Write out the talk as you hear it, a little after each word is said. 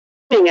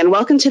Good morning and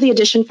welcome to the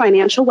Addition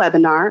Financial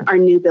webinar, our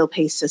new bill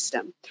pay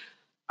system.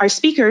 Our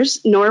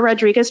speakers, Nora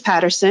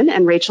Rodriguez-Patterson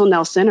and Rachel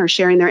Nelson, are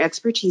sharing their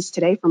expertise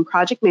today from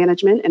project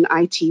management and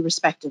IT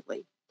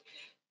respectively.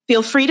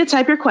 Feel free to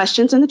type your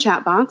questions in the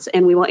chat box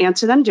and we will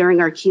answer them during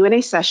our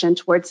Q&A session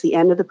towards the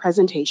end of the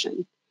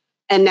presentation.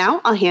 And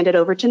now I'll hand it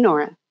over to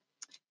Nora.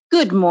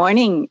 Good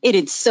morning. It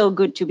is so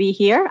good to be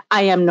here.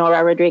 I am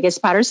Nora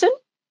Rodriguez-Patterson.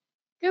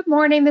 Good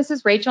morning. This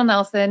is Rachel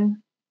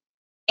Nelson.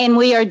 And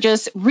we are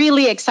just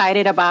really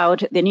excited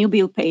about the new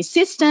bill pay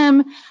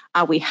system.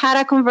 We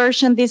had a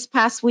conversion this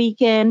past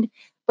weekend.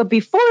 But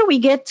before we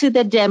get to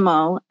the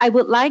demo, I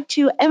would like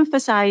to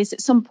emphasize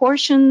some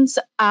portions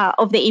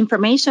of the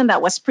information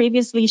that was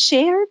previously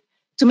shared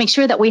to make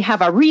sure that we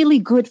have a really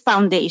good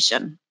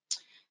foundation.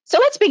 So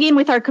let's begin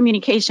with our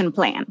communication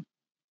plan.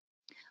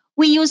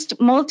 We used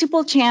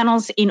multiple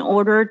channels in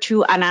order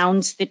to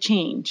announce the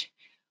change.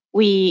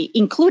 We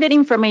included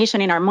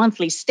information in our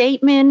monthly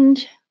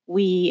statement.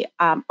 We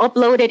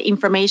uploaded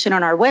information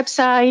on our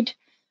website.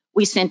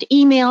 We sent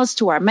emails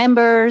to our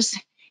members.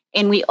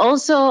 And we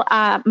also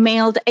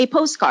mailed a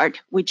postcard,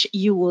 which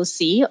you will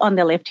see on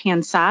the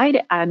left-hand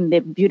side on the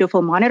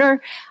beautiful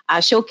monitor,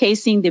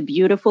 showcasing the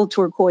beautiful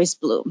turquoise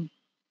blue.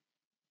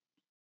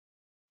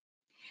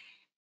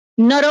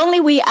 Not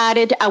only we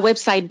added a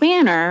website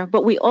banner,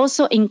 but we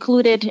also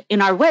included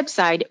in our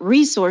website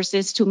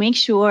resources to make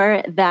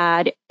sure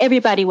that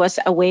everybody was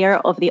aware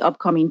of the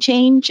upcoming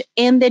change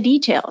and the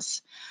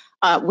details.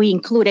 We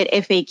included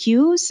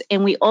FAQs,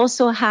 and we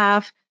also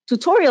have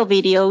tutorial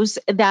videos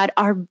that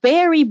are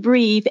very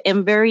brief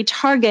and very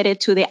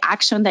targeted to the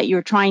action that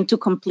you're trying to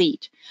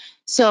complete.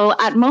 So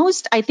at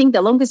most, I think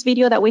the longest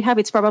video that we have,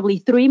 it's probably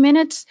 3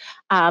 minutes,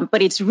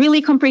 but it's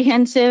really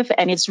comprehensive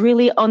and it's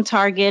really on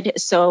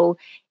target. So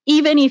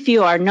even if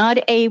you are not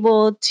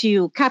able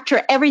to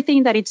capture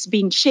everything that it's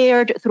being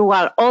shared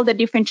throughout all the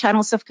different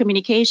channels of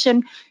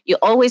communication, you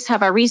always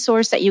have a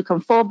resource that you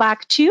can fall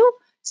back to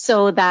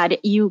so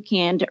that you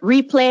can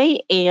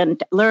replay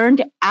and learn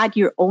at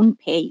your own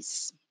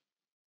pace.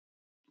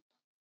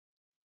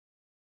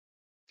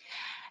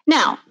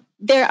 Now,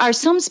 there are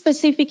some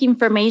specific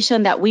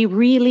information that we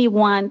really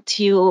want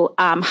to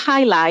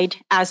highlight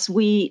as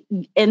we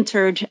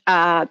entered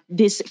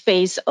this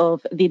phase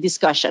of the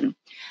discussion.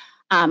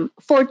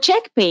 For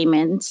check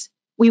payments,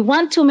 we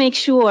want to make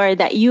sure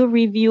that you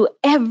review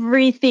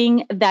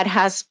everything that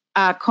has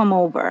come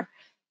over.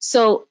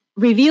 So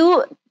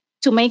review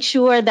to make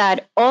sure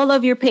that all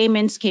of your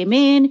payments came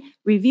in,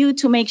 review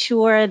to make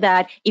sure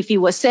that if it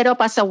was set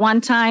up as a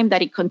one-time,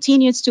 that it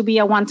continues to be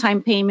a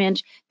one-time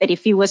payment, that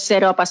if it was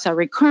set up as a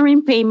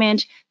recurring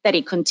payment, that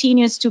it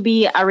continues to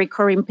be a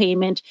recurring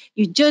payment.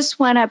 You just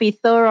want to be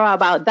thorough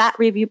about that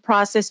review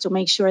process to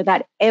make sure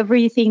that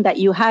everything that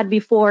you had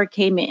before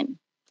came in.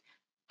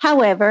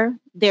 However,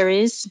 there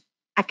is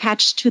a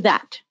catch to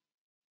that.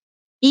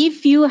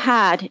 If you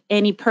had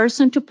any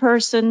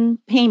person-to-person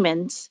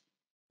payments,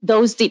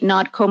 those did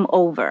not come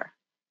over.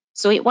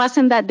 So it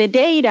wasn't that the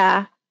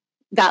data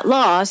got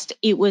lost.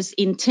 It was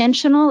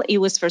intentional. It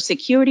was for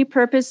security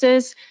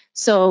purposes.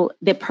 So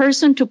the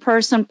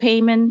person-to-person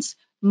payments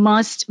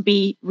must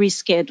be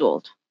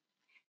rescheduled.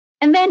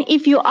 And then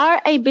if you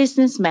are a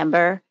business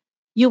member,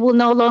 you will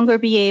no longer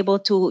be able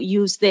to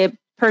use the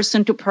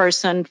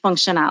person-to-person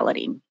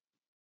functionality.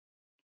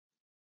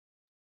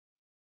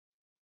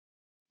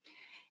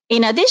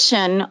 In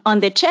addition,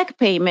 on the check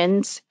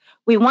payments,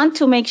 we want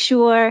to make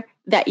sure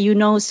that you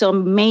know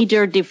some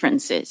major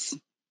differences.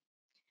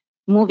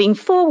 Moving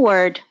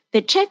forward,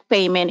 the check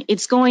payment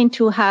is going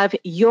to have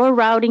your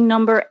routing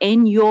number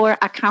and your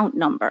account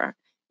number.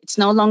 It's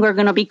no longer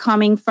going to be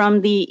coming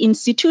from the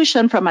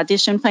institution, from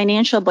Addition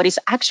Financial, but it's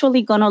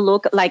actually going to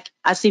look like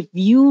as if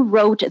you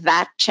wrote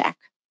that check.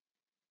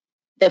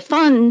 The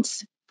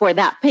funds for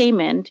that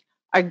payment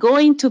are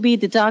going to be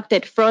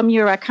deducted from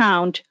your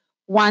account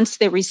once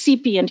the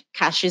recipient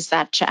cashes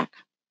that check.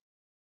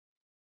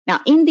 Now,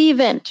 in the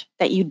event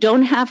that you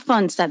don't have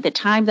funds at the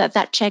time that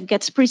that check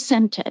gets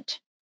presented,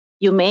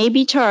 you may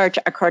be charged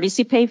a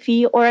courtesy pay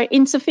fee or an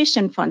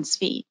insufficient funds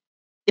fee,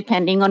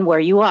 depending on where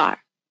you are.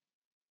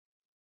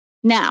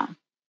 Now,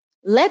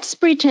 let's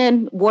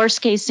pretend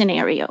worst case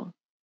scenario.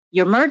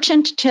 Your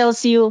merchant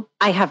tells you,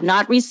 I have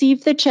not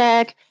received the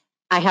check,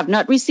 I have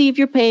not received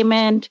your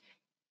payment,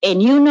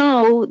 and you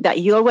know that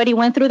you already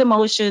went through the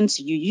motions,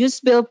 you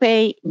used bill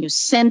pay, you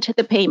sent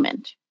the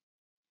payment.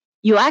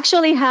 You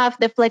actually have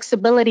the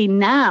flexibility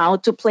now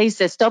to place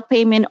the stop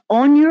payment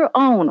on your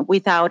own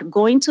without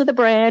going to the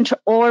branch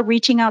or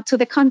reaching out to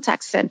the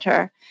contact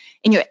center.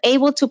 And you're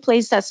able to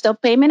place that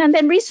stop payment and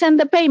then resend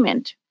the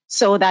payment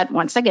so that,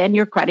 once again,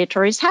 your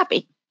creditor is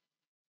happy.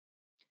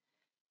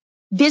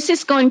 This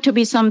is going to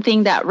be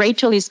something that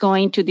Rachel is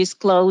going to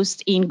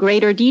disclose in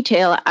greater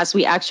detail as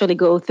we actually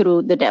go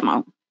through the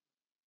demo.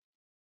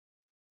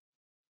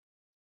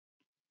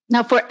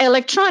 Now, for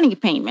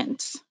electronic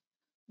payments,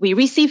 we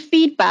received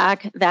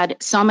feedback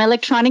that some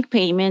electronic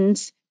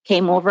payments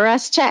came over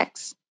as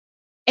checks,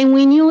 and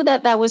we knew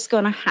that that was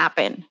going to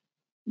happen.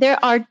 There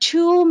are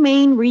two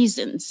main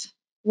reasons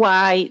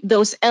why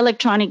those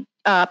electronic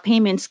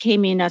payments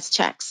came in as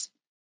checks.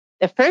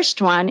 The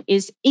first one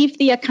is if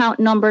the account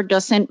number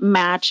doesn't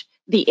match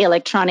the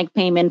electronic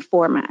payment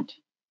format.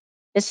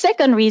 The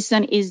second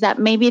reason is that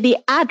maybe the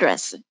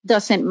address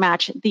doesn't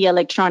match the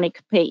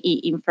electronic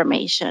payee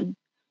information.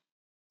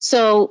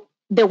 So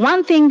the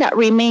one thing that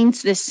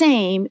remains the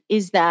same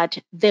is that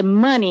the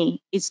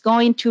money is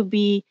going to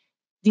be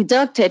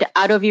deducted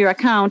out of your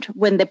account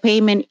when the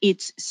payment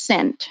is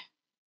sent.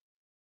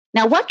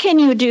 Now, what can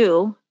you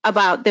do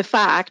about the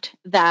fact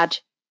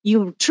that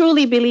you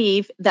truly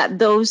believe that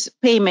those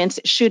payments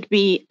should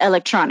be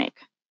electronic?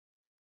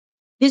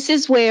 This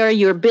is where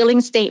your billing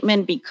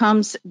statement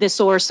becomes the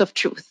source of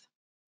truth.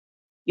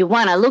 You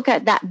want to look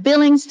at that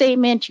billing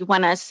statement. You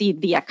want to see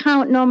the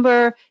account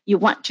number. You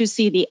want to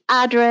see the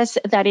address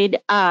that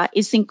it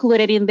is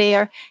included in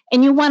there.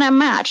 And you want to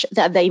match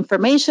that the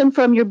information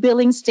from your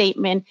billing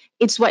statement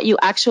is what you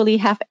actually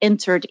have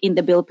entered in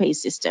the bill pay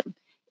system.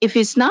 If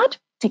it's not,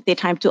 take the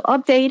time to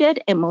update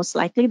it, and most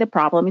likely the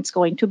problem is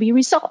going to be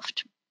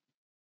resolved.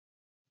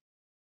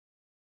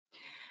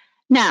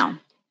 Now,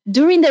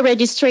 during the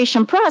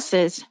registration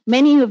process,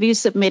 many of you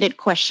submitted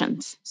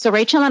questions. So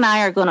Rachel and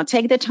I are going to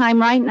take the time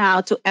right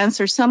now to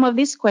answer some of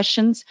these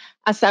questions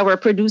as our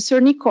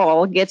producer,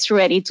 Nicole, gets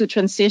ready to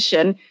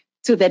transition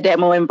to the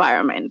demo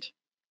environment.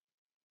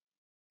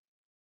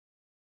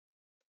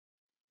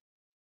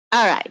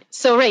 All right,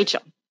 so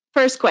Rachel,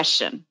 first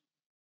question.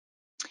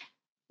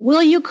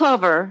 Will you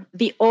cover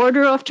the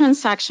order of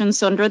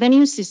transactions under the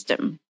new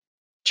system?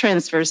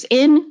 Transfers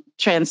in,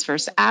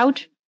 transfers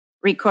out,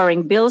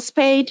 recurring bills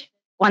paid,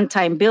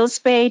 one-time bills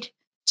paid,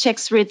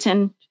 checks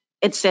written,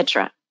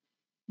 etc.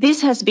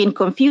 This has been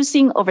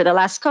confusing over the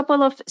last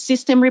couple of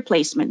system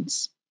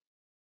replacements.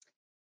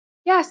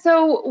 Yeah,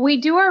 so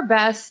we do our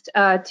best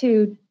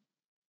to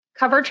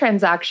cover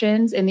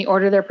transactions in the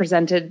order they're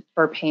presented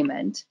for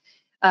payment.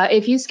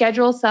 If you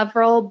schedule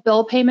several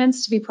bill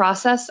payments to be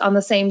processed on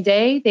the same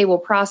day, they will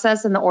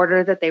process in the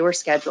order that they were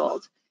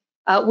scheduled.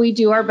 We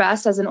do our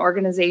best as an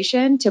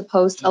organization to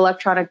post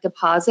electronic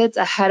deposits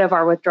ahead of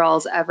our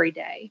withdrawals every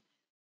day.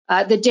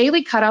 The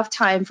daily cutoff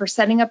time for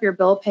setting up your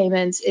bill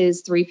payments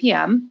is 3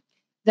 p.m.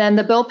 Then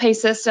the bill pay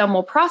system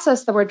will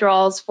process the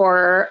withdrawals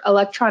for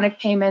electronic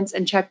payments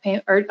and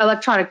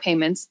electronic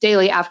payments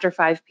daily after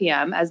 5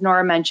 p.m. As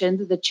Nora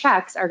mentioned, the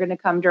checks are going to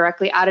come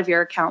directly out of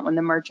your account when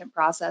the merchant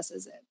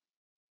processes it.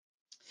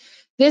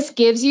 This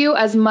gives you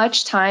as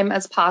much time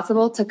as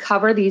possible to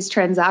cover these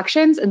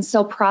transactions and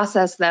still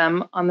process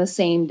them on the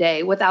same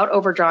day without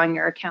overdrawing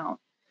your account.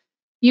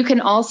 You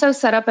can also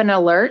set up an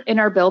alert in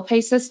our bill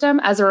pay system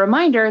as a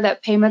reminder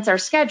that payments are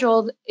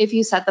scheduled if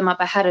you set them up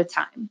ahead of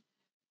time.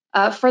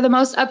 For the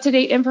most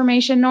up-to-date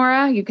information,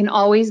 Nora, you can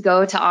always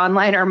go to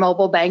online or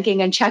mobile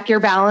banking and check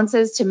your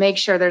balances to make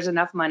sure there's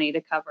enough money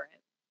to cover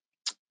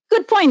it.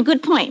 Good point,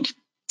 good point.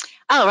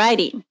 All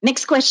righty,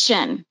 next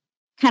question.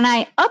 Can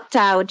I opt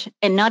out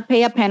and not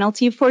pay a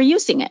penalty for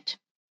using it?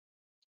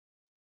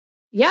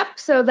 Yep,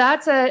 so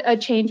that's a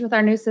change with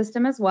our new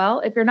system as well.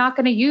 If you're not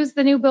going to use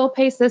the new bill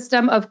pay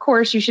system, of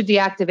course, you should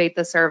deactivate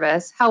the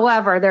service.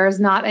 However, there is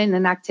not an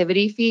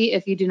inactivity fee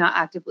if you do not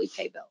actively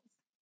pay bills.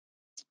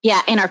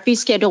 Yeah, and our fee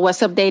schedule was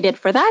updated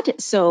for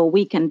that, so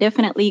we can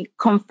definitely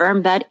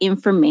confirm that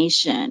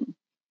information.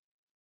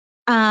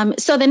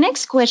 So the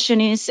next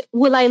question is,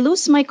 will I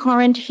lose my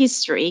current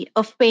history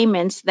of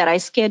payments that I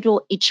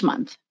schedule each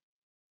month?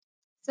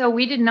 So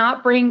we did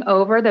not bring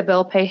over the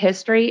bill pay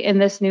history in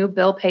this new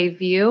bill pay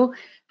view.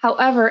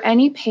 However,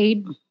 any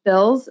paid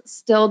bills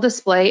still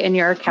display in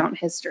your account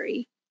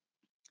history.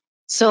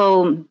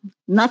 So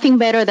nothing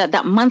better than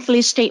that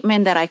monthly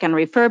statement that I can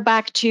refer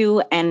back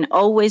to and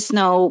always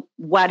know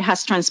what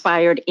has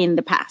transpired in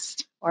the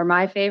past. Or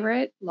my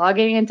favorite,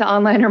 logging into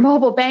online or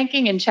mobile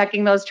banking and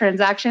checking those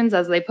transactions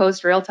as they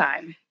post real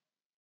time.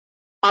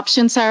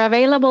 Options are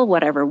available,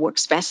 whatever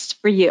works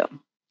best for you.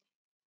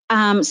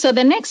 So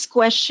the next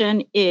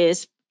question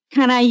is,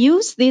 can I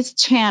use this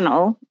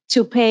channel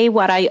to pay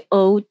what I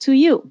owe to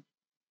you?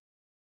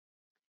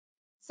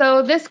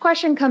 So this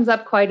question comes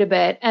up quite a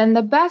bit, and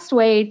the best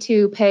way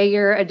to pay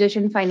your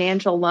Addition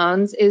financial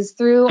loans is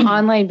through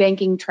online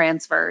banking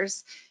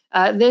transfers.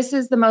 This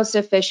is the most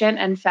efficient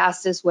and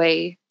fastest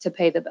way to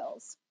pay the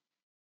bills.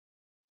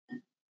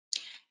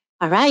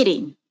 All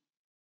righty.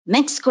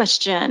 Next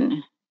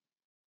question.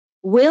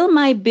 Will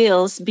my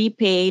bills be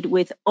paid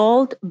with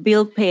old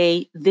bill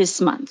pay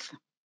this month?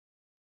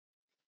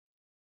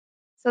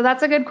 So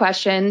that's a good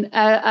question.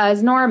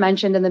 As Nora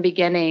mentioned in the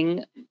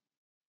beginning,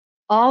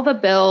 all the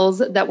bills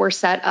that were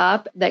set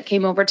up that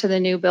came over to the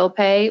new bill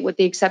pay, with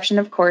the exception,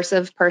 of course,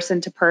 of person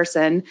to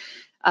person,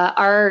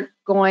 are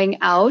going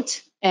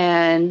out,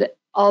 and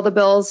all the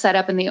bills set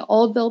up in the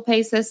old bill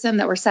pay system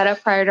that were set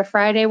up prior to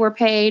Friday were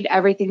paid.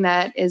 Everything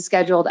that is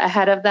scheduled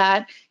ahead of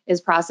that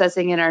is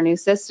processing in our new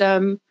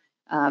system.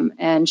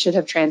 And should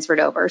have transferred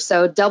over.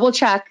 So double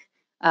check,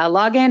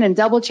 log in and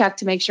double check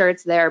to make sure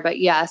it's there. But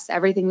yes,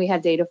 everything we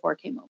had data for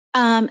came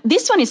over.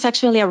 This one is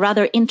actually a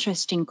rather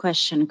interesting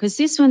question because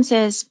this one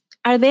says,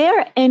 are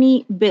there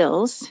any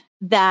bills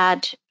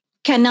that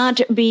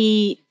cannot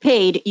be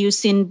paid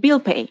using bill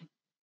pay?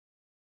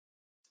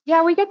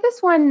 Yeah, we get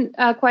this one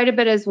quite a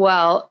bit as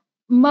well.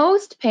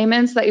 Most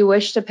payments that you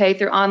wish to pay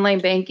through online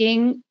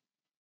banking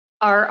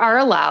are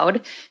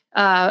allowed.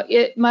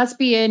 It must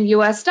be in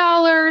US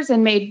dollars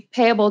and made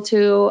payable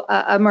to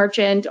a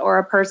merchant or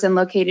a person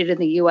located in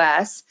the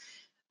US.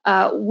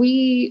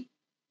 We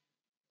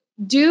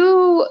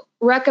do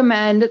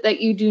recommend that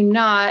you do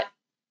not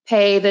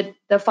pay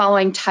the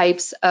following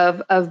types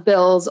of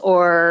bills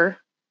or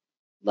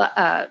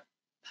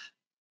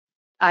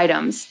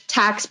items: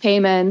 tax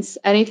payments,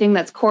 anything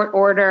that's court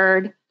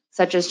ordered,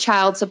 such as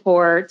child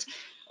support,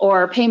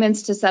 or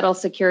payments to settle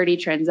security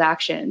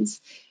transactions.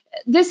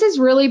 This is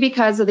really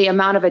because of the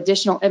amount of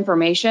additional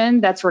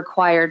information that's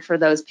required for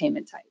those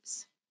payment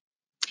types.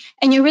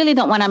 And you really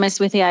don't want to mess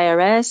with the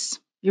IRS.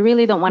 You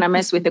really don't want to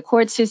mess with the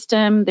court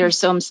system. There's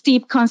some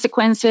steep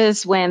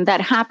consequences when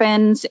that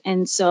happens.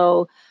 And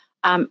so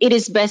it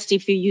is best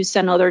if you use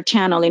another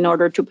channel in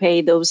order to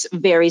pay those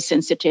very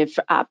sensitive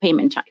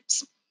payment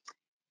types.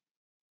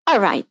 All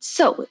right,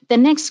 so the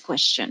next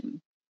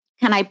question.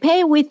 Can I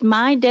pay with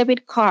my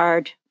debit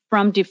card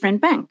from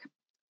different bank?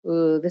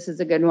 Ooh, this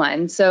is a good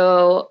one.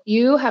 So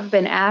you have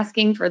been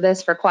asking for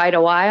this for quite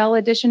a while,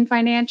 Addition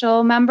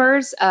Financial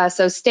members.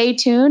 So stay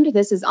tuned.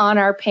 This is on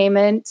our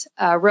payment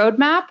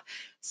roadmap.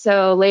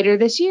 So later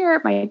this year,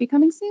 it might be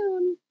coming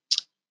soon.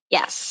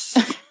 Yes.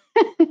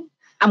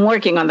 I'm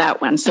working on that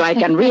one, so I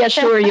can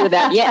reassure you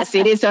that, yes,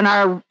 it is on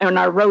our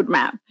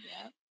roadmap.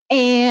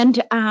 And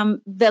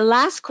the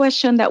last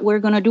question that we're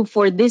going to do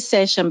for this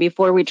session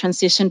before we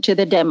transition to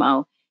the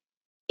demo,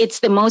 it's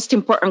the most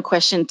important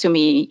question to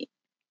me.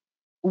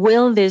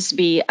 Will this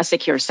be a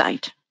secure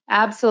site?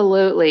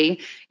 Absolutely.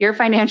 Your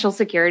financial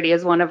security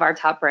is one of our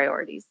top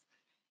priorities.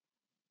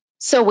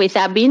 So with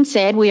that being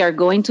said, we are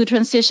going to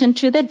transition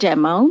to the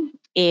demo.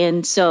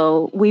 And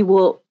so we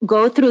will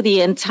go through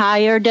the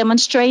entire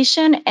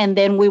demonstration, and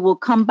then we will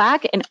come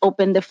back and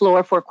open the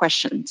floor for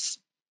questions.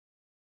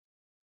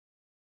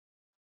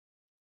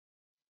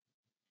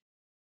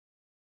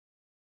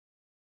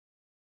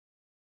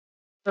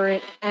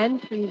 Current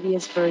and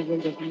previous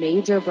versions of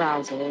major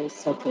browsers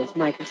such as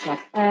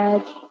Microsoft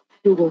Edge,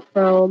 Google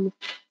Chrome,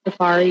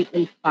 Safari,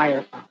 and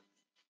Firefox.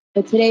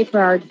 But today, for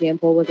our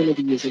example, we're going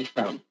to be using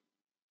Chrome.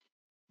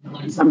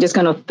 I'm just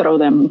going to throw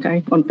them,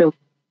 okay, on film.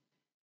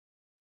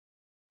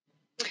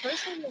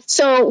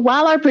 So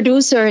while our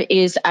producer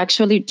is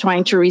actually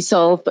trying to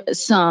resolve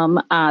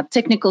some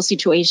technical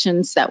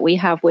situations that we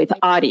have with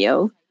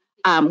audio,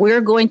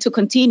 we're going to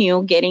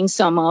continue getting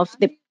some of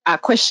the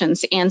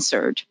questions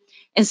answered.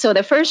 And so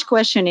the first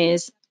question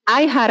is,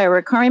 I had a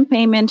recurring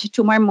payment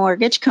to my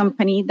mortgage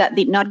company that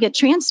did not get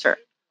transferred.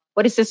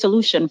 What is the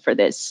solution for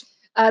this?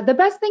 The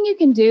best thing you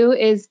can do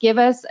is give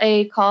us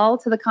a call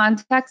to the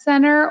contact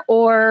center,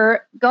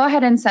 or go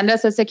ahead and send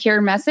us a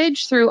secure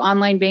message through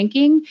online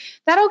banking.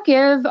 That'll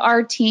give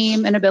our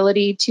team an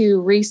ability to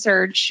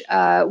research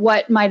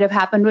what might have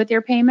happened with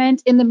your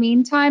payment. In the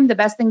meantime, the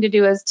best thing to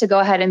do is to go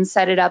ahead and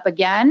set it up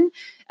again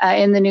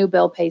in the new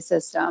bill pay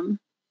system.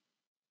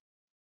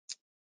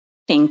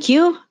 Thank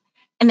you.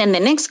 And then the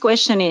next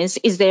question is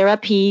there a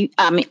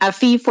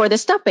fee for the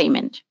stop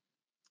payment?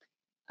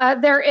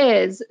 There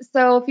is.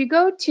 So if you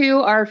go to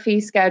our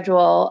fee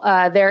schedule,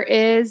 there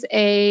is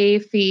a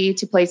fee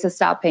to place a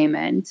stop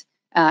payment,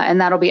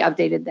 and that'll be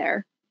updated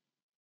there.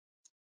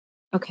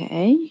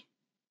 Okay.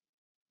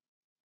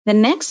 The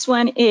next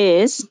one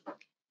is,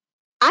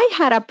 I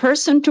had a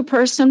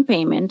person-to-person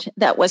payment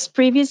that was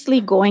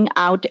previously going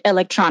out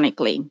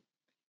electronically.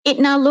 It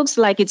now looks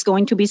like it's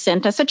going to be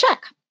sent as a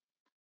check.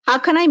 How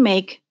can I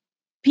make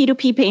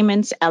P2P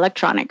payments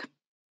electronic?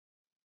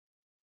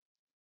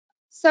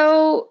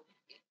 So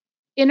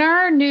in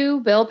our new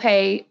bill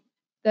pay,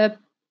 the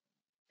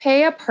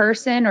pay a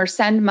person or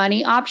send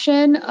money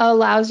option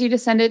allows you to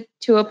send it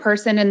to a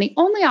person, and the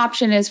only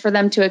option is for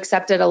them to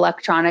accept it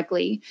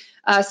electronically.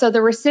 So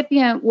the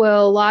recipient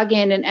will log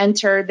in and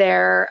enter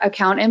their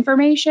account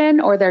information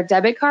or their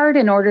debit card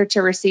in order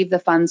to receive the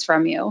funds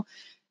from you.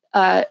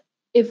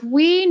 If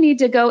we need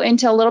to go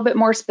into a little bit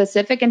more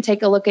specific and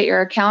take a look at your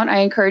account, I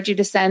encourage you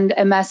to send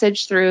a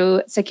message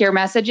through secure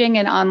messaging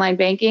and online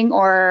banking,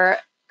 or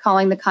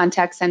calling the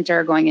contact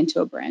center, going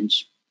into a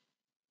branch.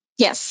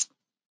 Yes,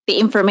 the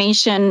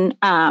information,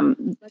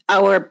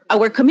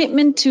 our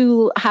commitment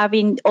to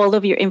having all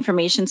of your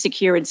information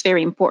secure is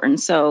very important.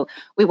 So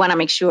we want to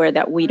make sure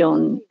that we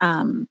don't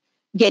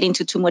get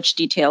into too much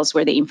details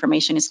where the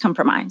information is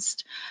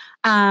compromised.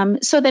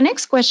 So the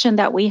next question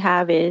that we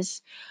have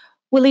is,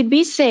 will it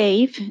be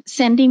safe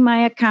sending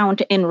my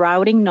account and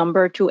routing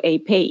number to a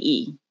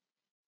payee?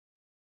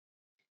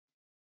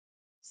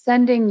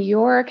 Sending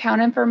your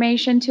account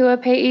information to a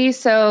payee.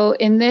 So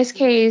in this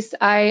case,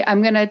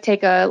 I'm going to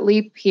take a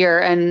leap here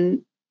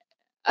and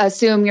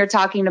assume you're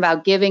talking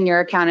about giving your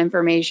account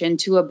information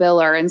to a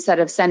biller instead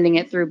of sending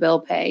it through bill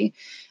pay.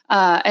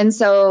 And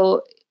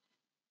so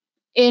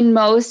in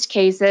most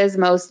cases,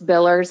 most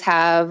billers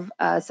have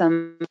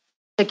some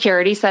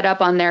security set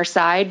up on their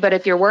side. But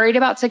if you're worried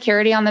about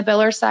security on the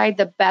biller side,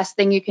 the best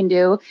thing you can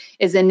do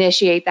is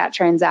initiate that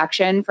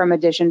transaction from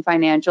Addition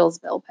Financial's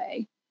bill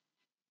pay.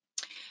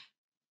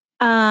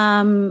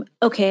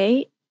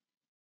 Okay.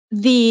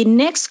 The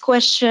next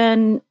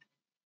question,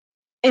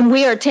 and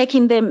we are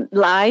taking them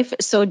live,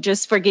 so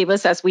just forgive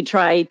us as we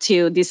try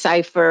to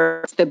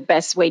decipher the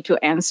best way to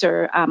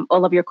answer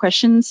all of your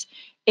questions,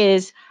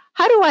 is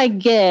how do I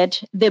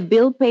get the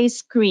bill pay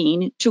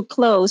screen to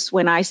close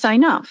when I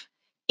sign off?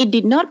 It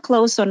did not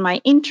close on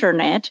my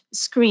internet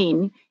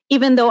screen,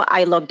 even though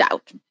I logged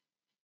out.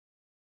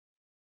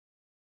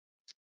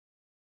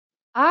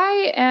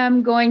 I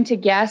am going to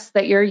guess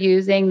that you're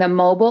using the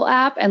mobile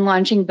app and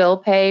launching bill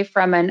pay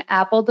from an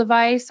Apple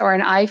device or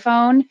an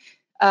iPhone.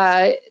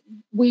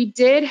 We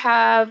did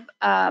have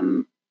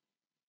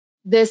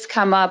this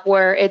come up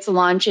where it's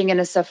launching in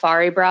a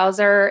Safari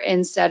browser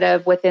instead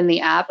of within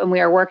the app, and we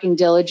are working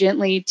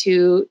diligently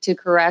to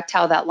correct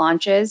how that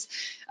launches.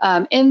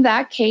 In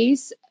that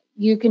case,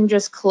 you can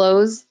just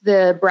close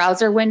the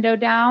browser window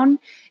down,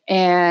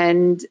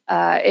 and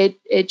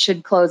it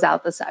should close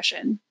out the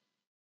session.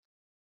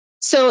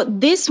 So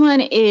this one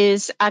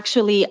is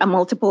actually a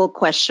multiple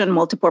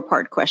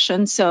part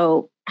question.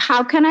 So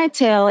how can I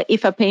tell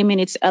if a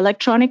payment is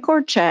electronic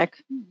or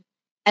check?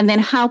 And then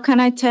how can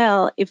I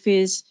tell if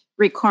it's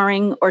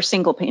recurring or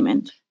single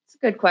payment? It's a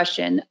good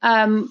question.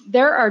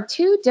 There are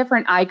two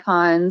different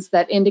icons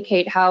that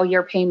indicate how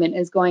your payment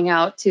is going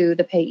out to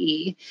the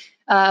payee.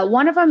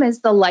 One of them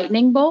is the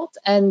lightning bolt,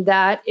 and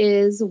that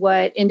is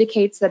what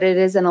indicates that it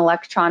is an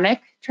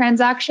electronic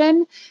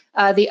transaction.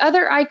 The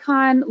other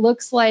icon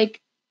looks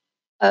like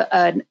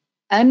an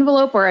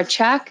envelope or a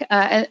check,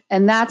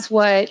 and that's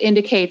what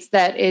indicates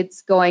that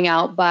it's going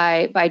out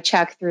by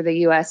check through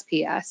the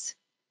USPS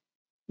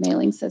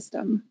mailing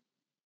system.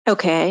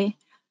 Okay.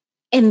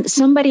 And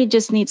somebody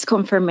just needs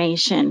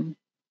confirmation.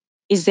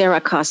 Is there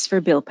a cost for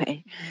bill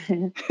pay?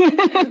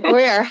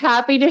 We are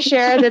happy to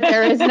share that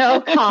there is no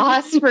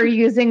cost for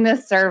using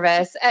this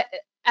service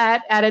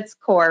at its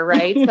core,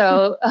 right?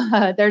 So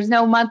there's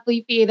no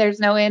monthly fee, there's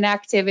no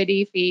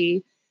inactivity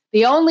fee.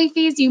 The only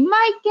fees you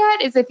might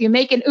get is if you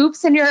make an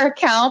oops in your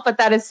account, but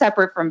that is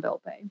separate from bill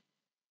pay.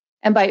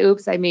 And by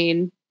oops, I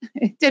mean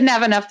it didn't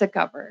have enough to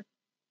cover.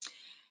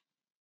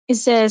 It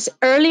says,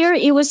 earlier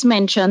it was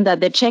mentioned that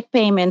the check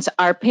payments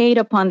are paid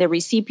upon the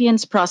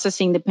recipients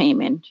processing the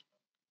payment.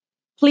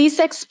 Please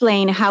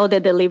explain how the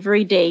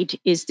delivery date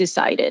is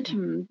decided.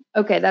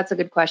 Okay, that's a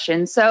good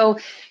question. So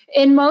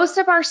in most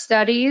of our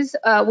studies,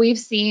 we've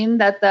seen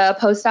that the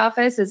post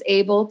office is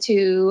able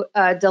to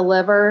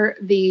deliver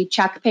the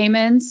check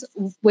payments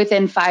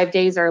within 5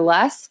 days or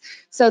less.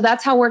 So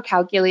that's how we're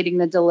calculating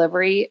the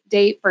delivery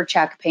date for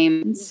check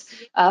payments.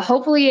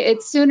 Hopefully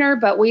it's sooner,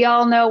 but we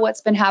all know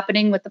what's been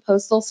happening with the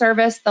Postal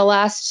Service the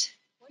last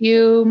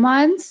few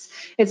months.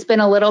 It's been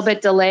a little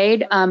bit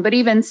delayed, but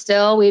even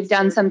still, we've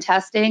done some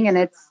testing and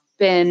it's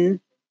been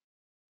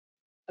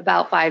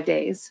about 5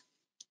 days.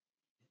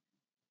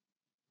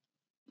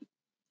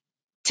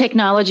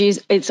 Technology,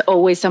 it's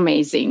always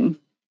amazing.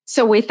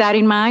 So with that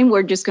in mind,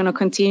 we're just going to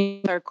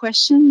continue our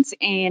questions.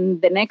 And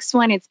the next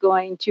one is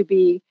going to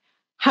be,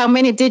 how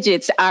many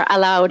digits are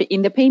allowed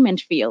in the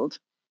payment field?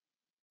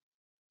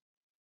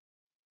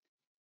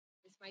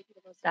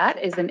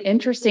 That is an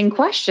interesting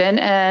question.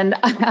 And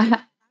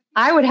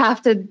I would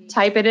have to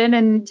type it in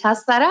and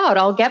test that out.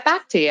 I'll get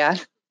back to you.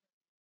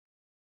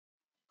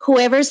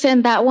 Whoever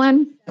sent that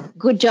one,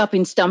 good job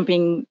in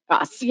stumping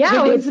us.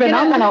 Yeah, it was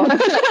phenomenal.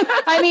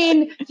 I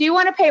mean, do you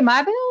want to pay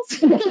my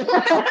bills?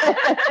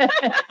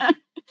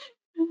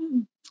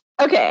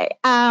 Okay.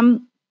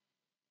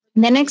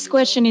 The next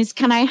question is,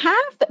 can I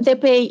have the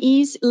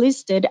payees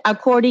listed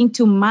according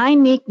to my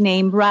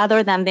nickname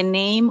rather than the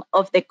name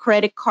of the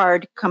credit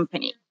card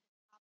company?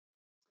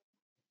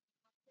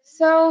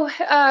 So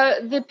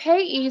the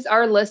payees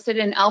are listed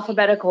in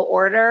alphabetical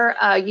order.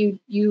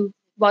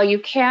 While you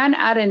can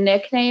add a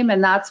nickname,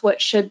 and that's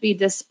what should be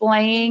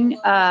displaying,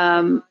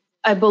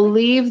 I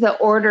believe the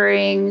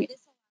ordering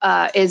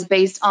is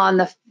based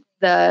on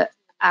the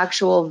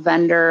actual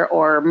vendor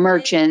or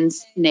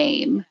merchant's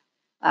name.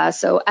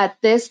 So at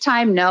this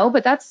time, no,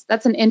 but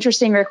that's an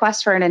interesting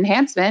request for an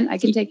enhancement. I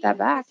can take that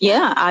back.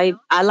 Yeah,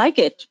 I like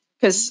it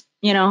because,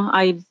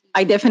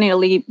 I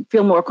definitely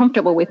feel more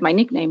comfortable with my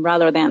nickname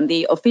rather than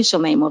the official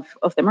name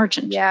of the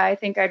merchant. Yeah, I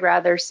think I'd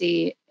rather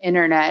see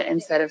Internet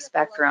instead of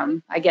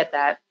Spectrum. I get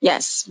that.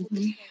 Yes.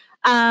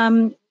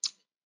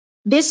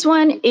 This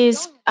one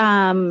is,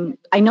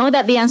 I know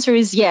that the answer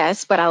is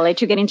yes, but I'll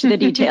let you get into the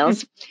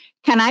details.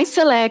 Can I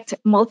select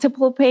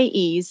multiple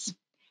payees,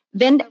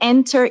 then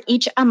enter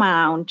each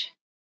amount,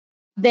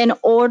 then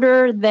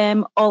order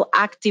them all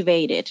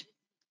activated?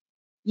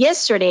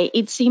 Yesterday,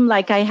 it seemed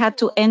like I had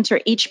to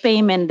enter each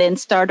payment, then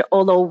start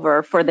all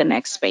over for the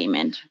next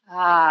payment.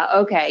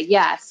 Okay,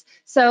 yes.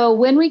 So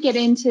when we get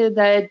into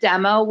the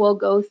demo, we'll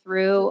go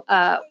through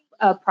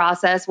a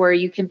process where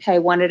you can pay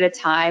one at a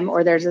time,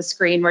 or there's a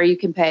screen where you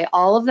can pay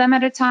all of them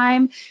at a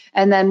time.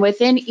 And then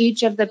within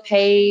each of the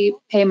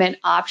payment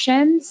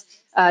options,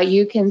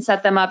 you can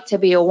set them up to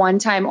be a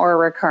one-time or a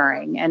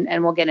recurring,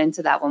 and we'll get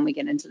into that when we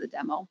get into the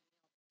demo.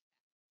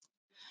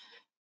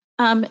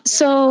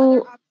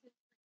 So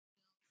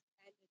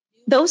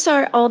those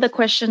are all the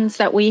questions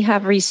that we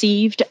have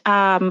received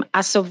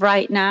as of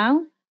right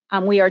now.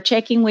 We are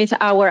checking with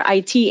our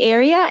IT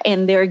area,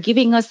 and they're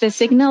giving us the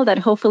signal that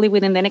hopefully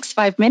within the next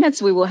 5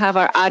 minutes, we will have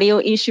our audio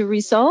issue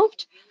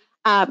resolved.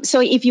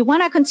 So if you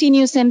want to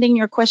continue sending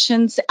your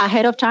questions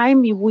ahead of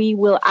time, we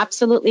will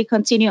absolutely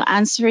continue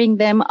answering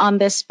them on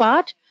the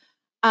spot.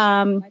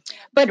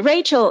 But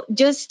Rachel,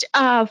 just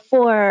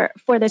for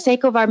the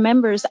sake of our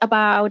members,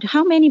 about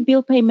how many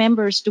bill pay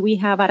members do we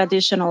have at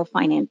Addition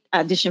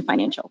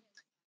Financial?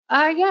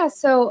 Yeah,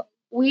 so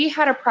we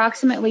had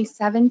approximately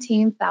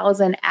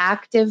 17,000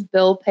 active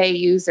bill pay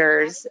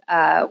users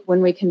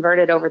when we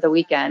converted over the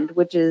weekend,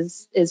 which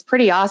is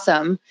pretty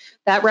awesome.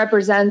 That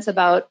represents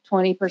about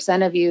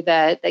 20% of you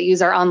that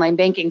use our online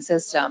banking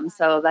system.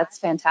 So that's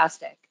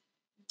fantastic.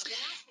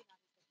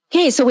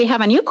 Okay, so we have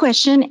a new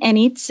question, and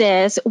it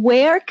says,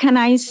 where can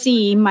I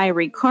see my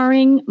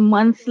recurring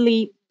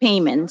monthly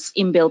payments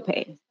in bill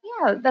pay?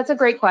 Yeah, that's a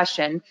great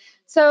question.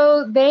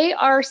 So they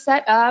are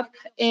set up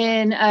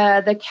in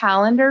the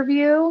calendar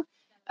view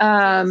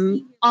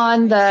on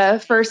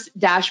the first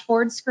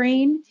dashboard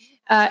screen.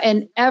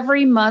 And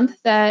every month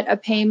that a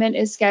payment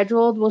is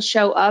scheduled will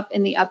show up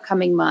in the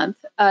upcoming month.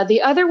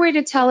 The other way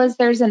to tell is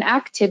there's an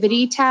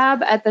activity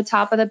tab at the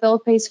top of the bill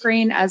pay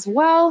screen as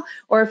well.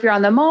 Or if you're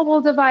on the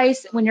mobile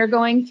device, when you're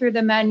going through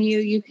the menu,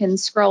 you can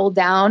scroll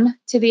down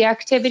to the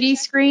activity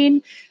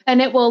screen,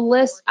 and it will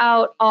list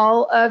out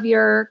all of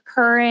your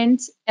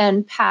current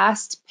and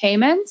past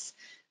payments.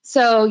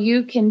 So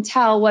you can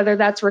tell whether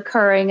that's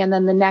recurring and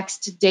then the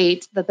next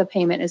date that the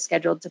payment is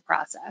scheduled to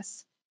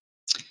process.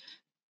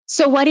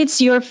 So what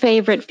is your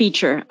favorite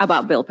feature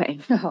about bill pay?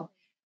 Oh,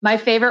 my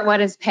favorite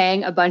one is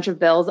paying a bunch of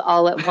bills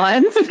all at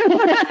once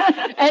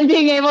and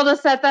being able to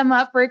set them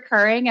up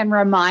recurring and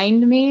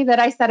remind me that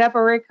I set up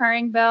a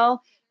recurring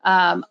bill.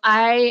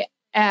 I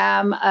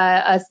am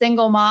a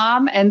single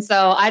mom, and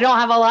so I don't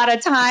have a lot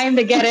of time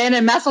to get in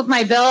and mess with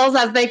my bills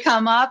as they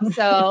come up.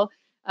 So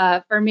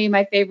for me,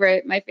 my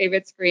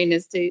favorite screen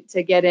is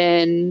to get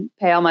in,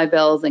 pay all my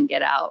bills, and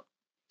get out.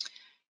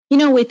 You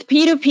know, with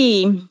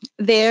P2P,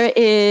 there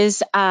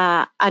is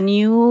a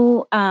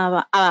new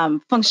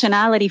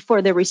functionality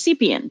for the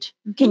recipient.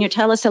 Can you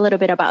tell us a little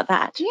bit about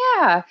that?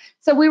 Yeah.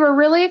 So we were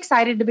really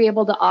excited to be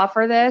able to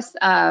offer this.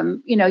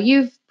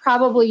 You've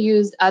probably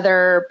used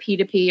other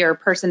P2P or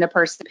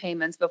person-to-person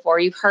payments before.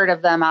 You've heard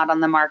of them out on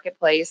the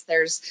marketplace.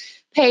 There's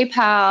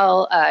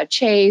PayPal,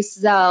 Chase,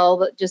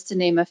 Zelle, just to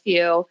name a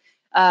few.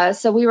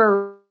 So we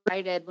were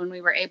excited when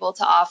we were able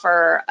to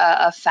offer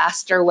a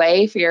faster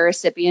way for your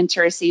recipient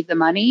to receive the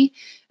money.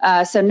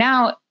 So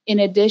now,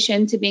 in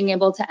addition to being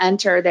able to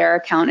enter their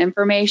account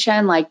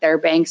information, like their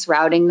bank's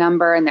routing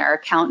number and their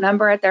account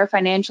number at their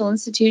financial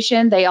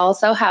institution, they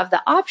also have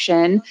the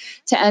option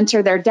to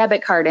enter their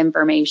debit card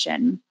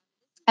information.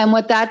 And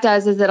what that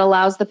does is it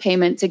allows the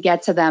payment to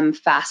get to them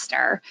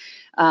faster.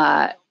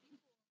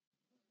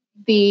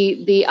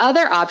 The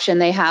other option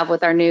they have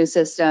with our new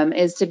system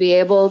is to be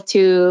able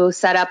to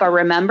set up a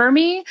Remember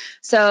Me.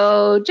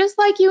 So just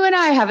like you and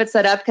I have it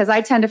set up, because I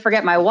tend to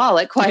forget my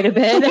wallet quite a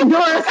bit, and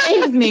Nora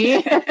saves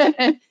me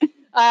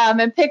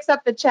and picks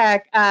up the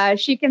check,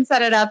 she can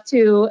set it up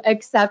to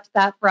accept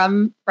that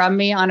from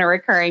me on a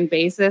recurring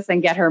basis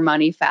and get her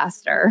money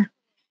faster.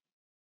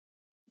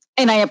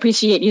 And I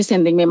appreciate you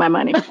sending me my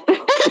money.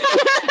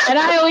 And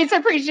I always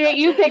appreciate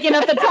you picking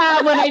up the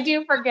tab when I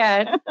do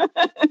forget.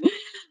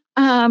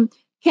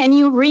 Can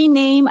you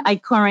rename a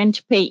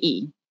current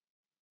payee?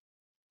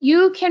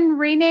 You can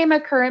rename a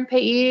current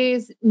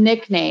payee's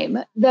nickname.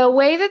 The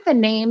way that the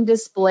name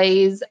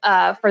displays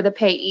for the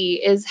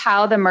payee is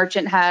how the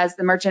merchant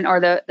or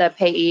the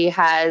payee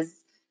has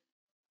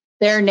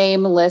their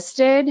name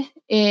listed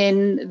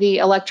in the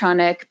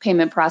electronic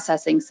payment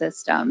processing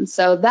system.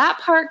 So that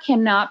part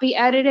cannot be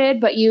edited,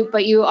 but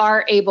you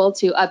are able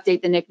to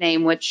update the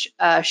nickname, which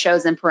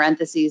shows in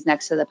parentheses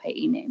next to the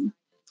payee name.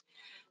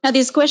 Now,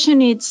 this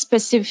question is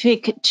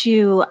specific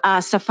to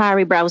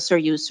Safari browser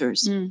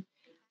users.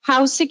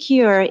 How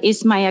secure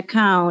is my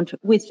account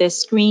with the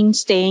screen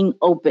staying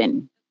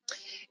open?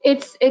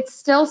 It's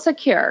still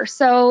secure.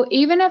 So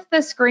even if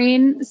the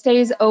screen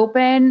stays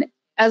open,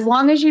 as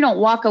long as you don't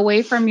walk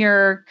away from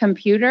your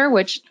computer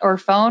or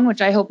phone,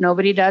 which I hope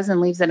nobody does and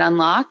leaves it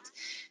unlocked,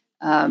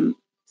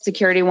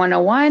 Security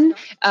 101,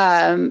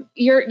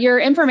 your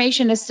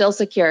information is still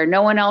secure.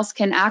 No one else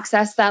can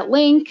access that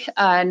link.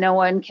 No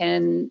one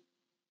can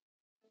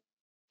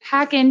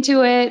hack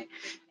into it.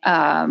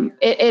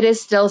 It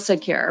is still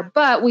secure,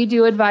 but we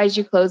do advise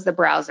you close the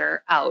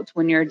browser out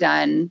when you're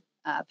done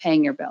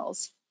paying your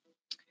bills.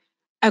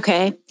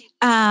 Okay.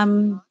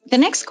 The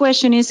next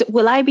question is,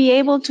 will I be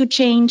able to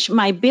change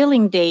my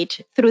billing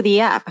date through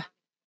the app?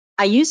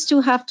 I used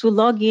to have to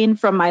log in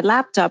from my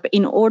laptop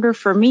in order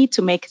for me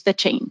to make the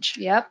change.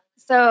 Yep.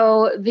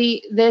 So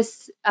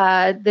this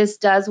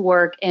does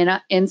work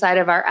inside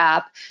of our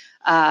app.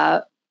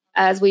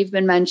 as we've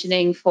been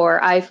mentioning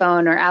for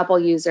iPhone or Apple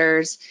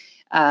users,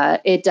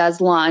 it does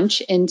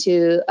launch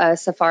into a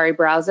Safari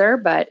browser,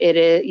 but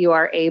you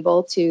are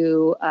able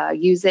to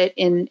use it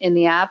in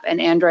the app, and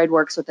Android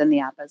works within the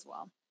app as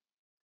well.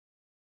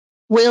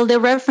 Will the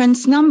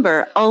reference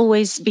number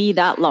always be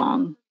that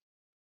long?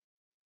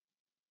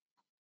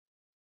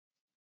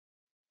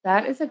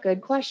 That is a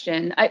good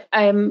question.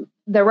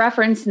 The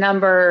reference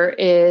number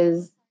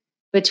is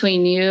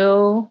between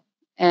you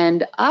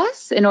and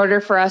us in order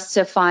for us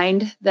to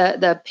find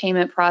the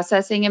payment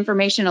processing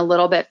information a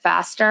little bit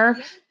faster.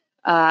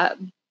 But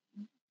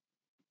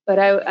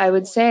I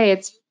would say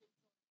it's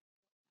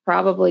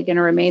probably going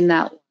to remain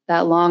that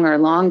long or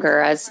longer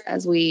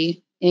as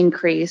we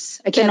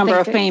increase the number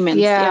of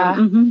payments. Yeah.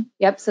 Mm-hmm.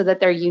 Yep. So that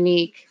they're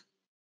unique.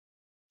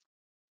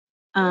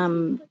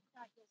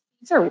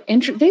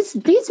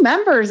 These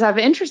members have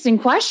interesting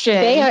questions.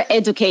 They are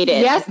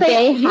educated. Yes,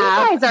 you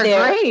guys are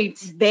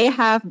great. They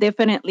have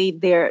definitely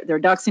their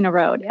ducks in a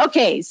row. Yep.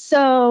 Okay,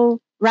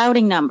 so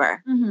routing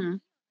number. Mm-hmm.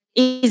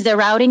 Is the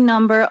routing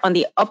number on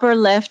the upper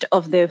left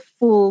of the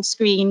full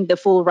screen, the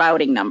full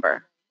routing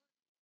number?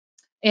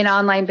 In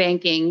online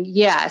banking,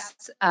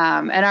 yes.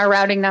 And our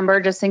routing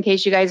number, just in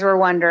case you guys were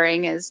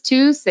wondering, is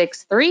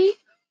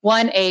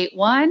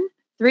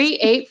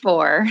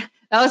 263-181-384.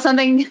 That was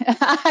something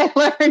I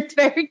learned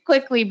very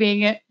quickly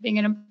being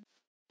an.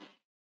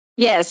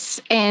 Yes,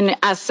 and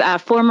as a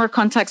former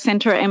contact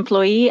center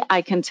employee,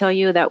 I can tell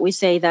you that we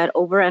say that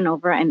over and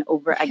over and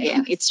over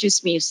again. It's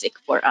just music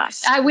for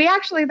us.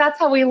 That's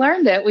how we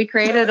learned it. We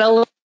created a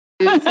little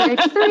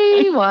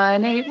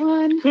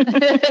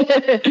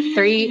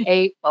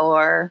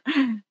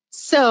 263-181-384.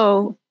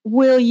 So,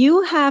 will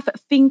you have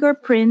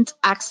fingerprint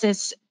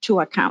access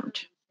to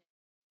account?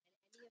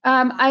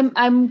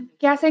 I'm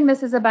guessing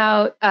this is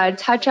about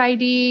Touch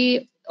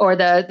ID or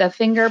the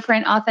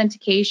fingerprint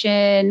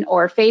authentication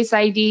or Face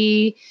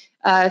ID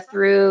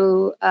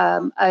through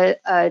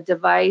a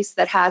device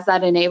that has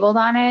that enabled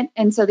on it.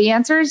 And so the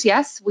answer is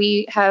yes,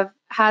 we have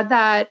had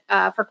that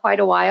for quite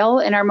a while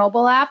in our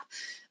mobile app.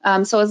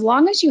 So as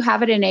long as you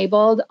have it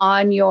enabled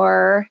on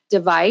your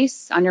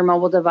device, on your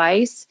mobile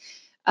device,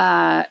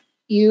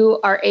 you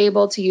are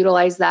able to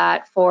utilize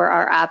that for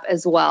our app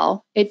as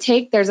well.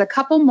 There's a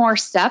couple more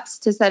steps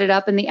to set it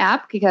up in the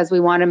app because we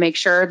want to make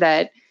sure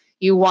that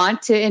you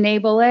want to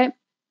enable it.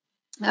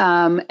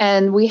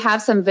 And we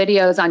have some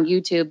videos on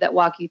YouTube that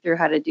walk you through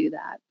how to do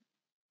that.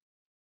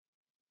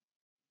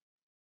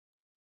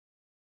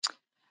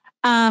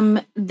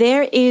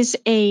 There is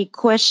a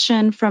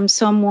question from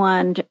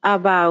someone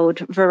about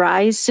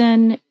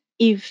Verizon.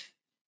 If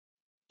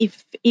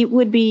it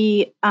would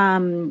be,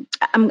 I'm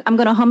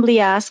going to humbly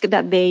ask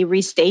that they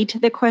restate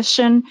the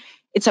question.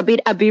 It's a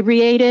bit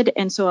abbreviated,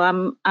 and so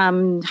I'm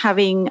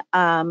having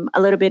a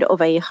little bit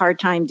of a hard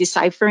time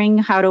deciphering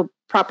how to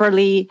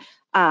properly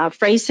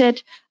phrase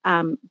it.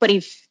 But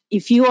if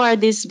you are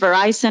this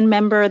Verizon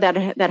member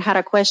that had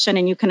a question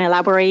and you can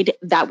elaborate,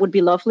 that would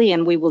be lovely,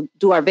 and we will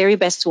do our very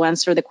best to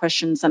answer the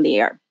questions on the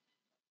air.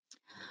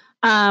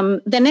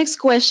 The next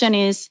question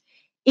is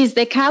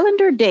the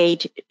calendar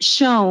date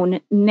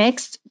shown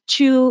next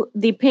to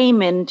the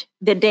payment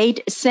the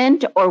date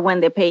sent or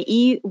when the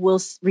payee will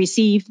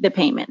receive the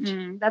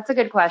payment? That's a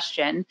good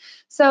question.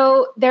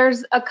 So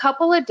there's a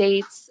couple of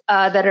dates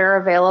that are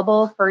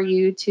available for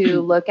you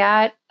to look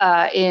at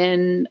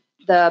in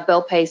the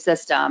bill pay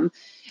system.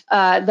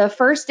 The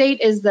first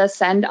date is the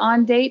send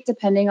on date,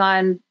 depending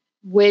on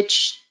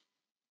which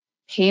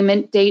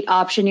payment date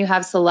option you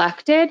have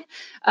selected.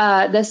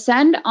 The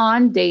send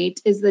on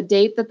date is the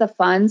date that the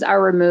funds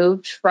are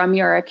removed from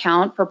your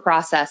account for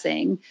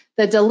processing.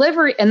 The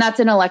delivery, and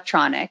that's an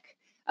electronic.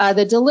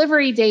 The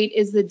delivery date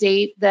is the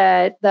date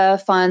that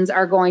the funds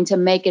are going to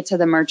make it to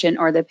the merchant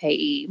or the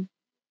payee.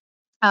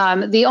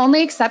 The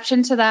only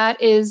exception to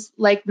that is,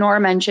 like Nora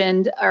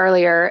mentioned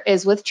earlier,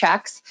 is with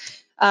checks.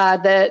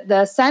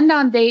 The send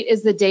on date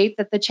is the date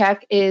that the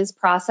check is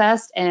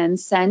processed and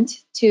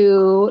sent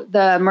to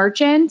the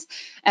merchant.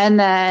 And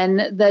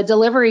then the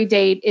delivery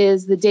date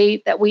is the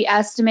date that we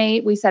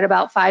estimate, we said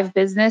about 5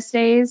 business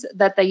days,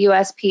 that the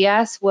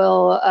USPS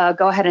will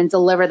go ahead and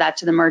deliver that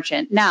to the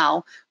merchant.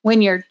 Now,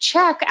 when your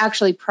check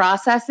actually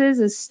processes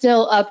is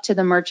still up to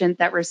the merchant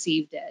that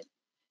received it.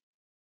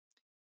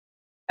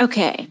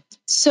 Okay,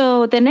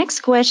 so the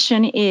next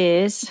question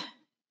is,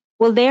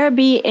 will there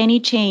be any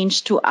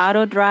change to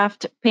auto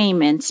draft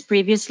payments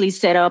previously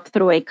set up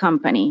through a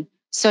company,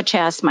 such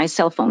as my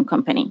cell phone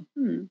company?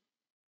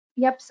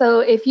 Yep.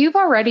 So if you've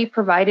already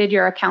provided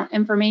your account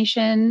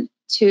information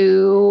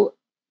to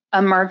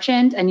a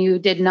merchant and you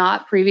did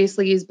not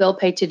previously use bill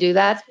pay to do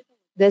that,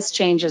 this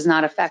change is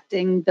not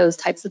affecting those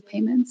types of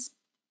payments.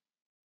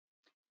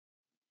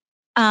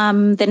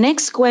 The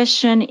next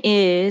question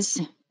is,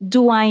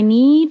 do I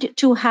need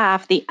to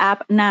have the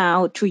app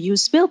now to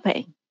use bill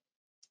pay?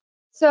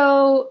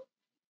 So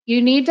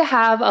you need to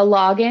have a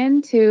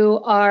login to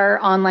our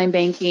online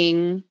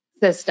banking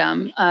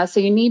system. So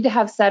you need to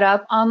have set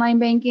up online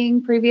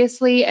banking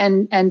previously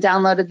and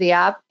downloaded the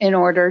app in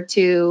order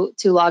to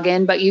log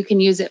in, but you can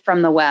use it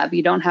from the web.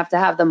 You don't have to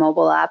have the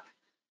mobile app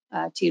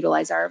to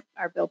utilize our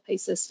bill pay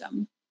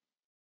system.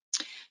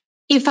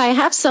 If I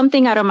have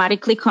something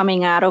automatically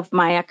coming out of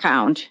my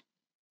account,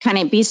 can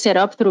it be set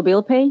up through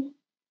bill pay?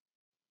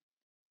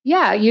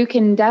 Yeah, you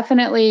can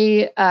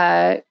definitely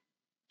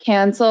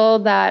cancel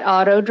that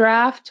auto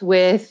draft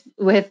with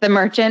the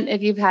merchant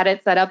if you've had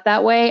it set up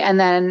that way, and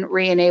then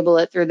re-enable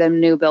it through the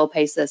new bill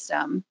pay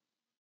system.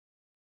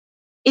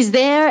 Is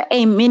there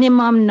a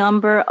minimum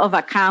number of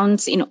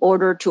accounts in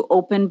order to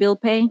open bill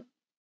pay?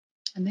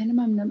 A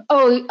minimum number?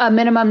 Oh, a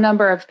minimum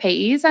number of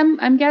payees,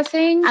 I'm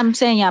guessing? I'm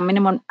saying a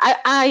minimum.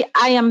 I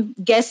am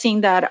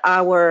guessing that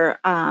our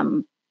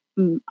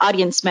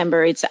audience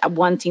member is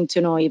wanting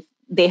to know if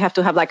they have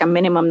to have like a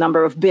minimum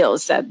number of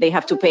bills that they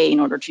have to pay in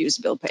order to use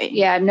bill pay.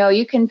 Yeah, no,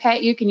 you can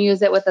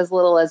use it with as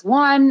little as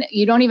one.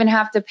 You don't even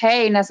have to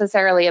pay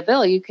necessarily a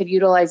bill. You could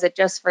utilize it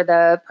just for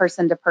the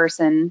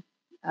person-to-person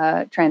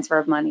transfer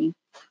of money.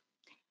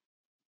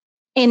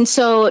 And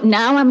so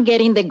now I'm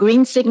getting the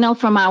green signal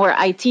from our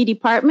IT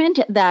department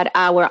that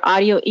our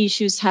audio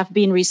issues have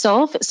been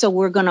resolved. So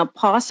we're going to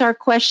pause our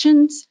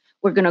questions.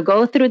 We're going to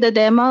go through the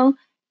demo,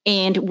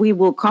 and we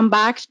will come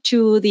back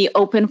to the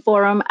open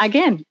forum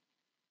again.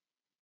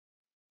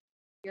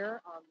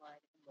 Your online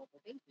and mobile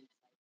banking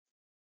site.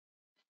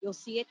 You'll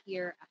see it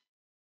here at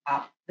the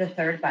top, the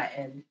third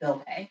button,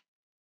 Bill Pay.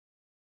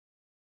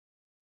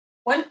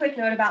 One quick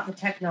note about the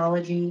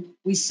technology.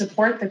 We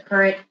support the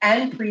current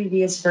and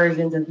previous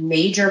versions of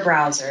major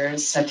browsers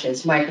such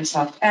as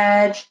Microsoft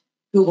Edge,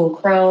 Google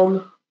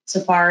Chrome,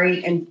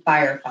 Safari, and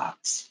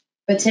Firefox.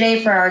 But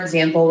today, for our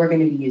example, we're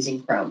going to be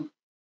using Chrome.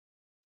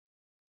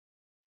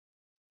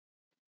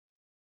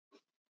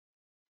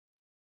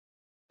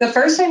 The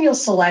first time you'll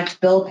select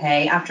Bill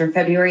Pay after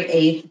February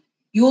 8th,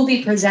 you will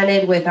be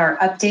presented with our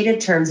updated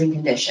terms and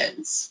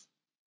conditions.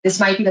 This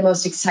might be the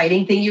most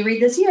exciting thing you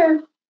read this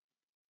year.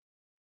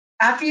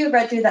 After you've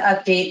read through the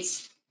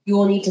updates, you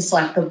will need to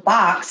select the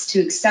box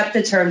to accept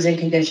the terms and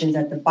conditions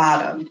at the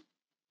bottom.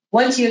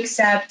 Once you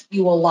accept,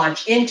 you will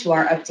launch into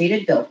our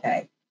updated Bill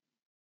Pay.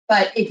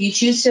 But if you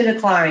choose to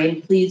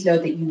decline, please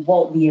note that you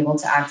won't be able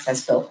to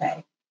access Bill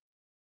Pay.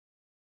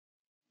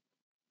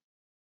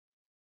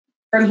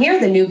 From here,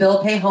 the new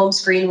Bill Pay home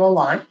screen will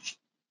launch.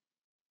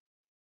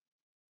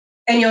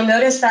 And you'll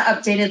notice the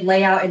updated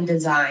layout and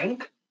design.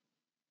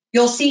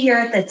 You'll see here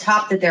at the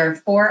top that there are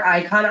 4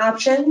 icon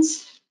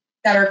options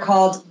that are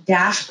called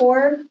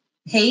Dashboard,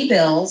 Pay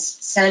Bills,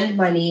 Send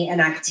Money,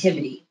 and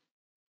Activity.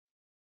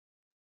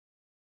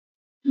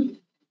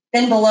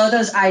 Then below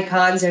those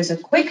icons, there's a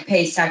Quick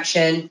Pay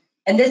section,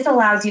 and this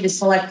allows you to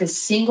select a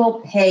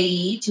single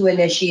payee to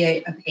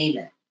initiate a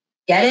payment.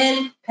 Get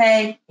in,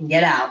 pay, and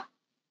get out.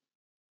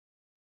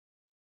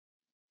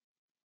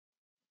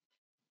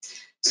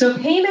 So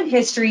payment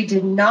history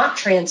did not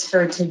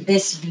transfer to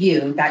this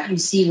view that you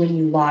see when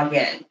you log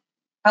in.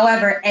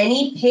 However,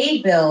 any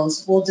paid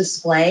bills will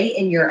display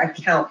in your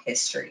account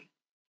history.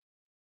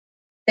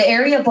 The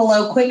area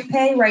below Quick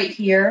Pay right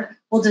here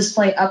will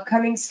display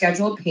upcoming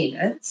scheduled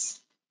payments.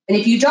 And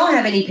if you don't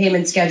have any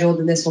payments scheduled,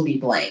 then this will be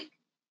blank.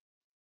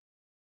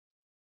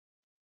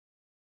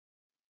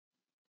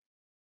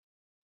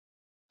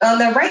 On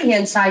the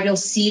right-hand side, you'll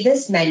see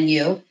this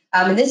menu.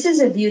 And this is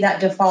a view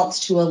that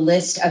defaults to a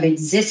list of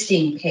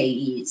existing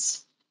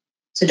payees.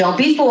 So don't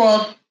be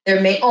fooled. There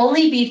may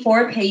only be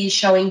 4 payees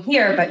showing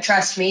here, but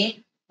trust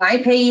me, my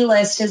payee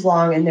list is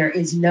long and there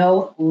is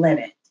no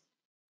limit.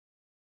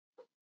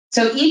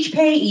 So each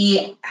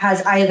payee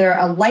has either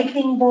a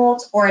lightning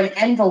bolt or an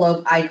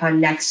envelope icon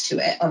next to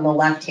it on the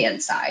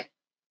left-hand side.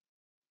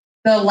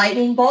 The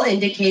lightning bolt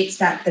indicates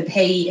that the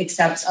payee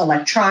accepts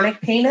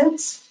electronic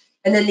payments,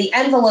 and then the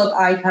envelope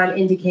icon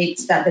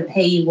indicates that the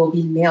payee will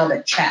be mailed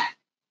a check.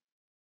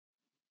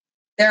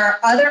 There are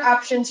other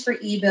options for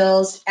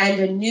e-bills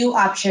and a new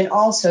option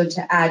also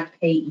to add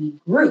payee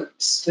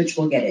groups, which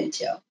we'll get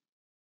into.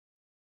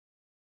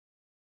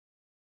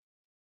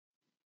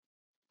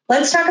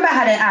 Let's talk about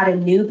how to add a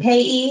new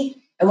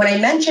payee. And when I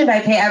mentioned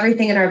I pay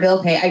everything in our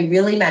bill pay, I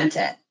really meant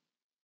it.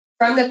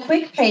 From the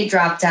Quick Pay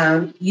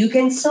dropdown, you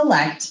can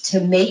select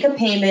to make a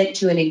payment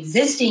to an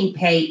existing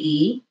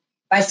payee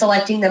by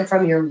selecting them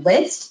from your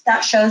list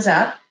that shows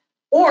up,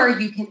 or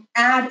you can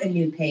add a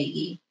new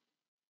payee.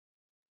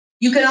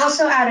 You can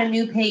also add a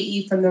new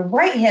payee from the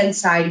right-hand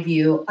side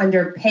view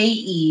under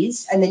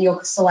Payees, and then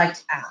you'll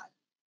select Add.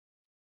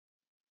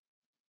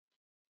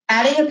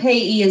 Adding a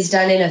payee is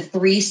done in a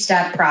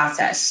 3-step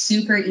process,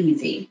 super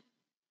easy.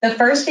 The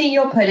first thing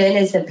you'll put in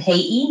is the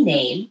payee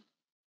name.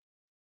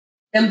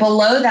 Then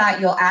below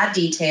that, you'll add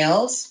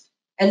details.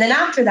 And then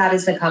after that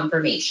is the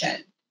confirmation.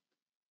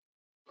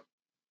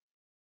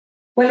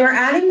 When we're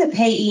adding the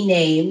payee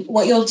name,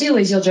 what you'll do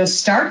is you'll just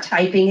start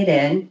typing it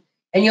in,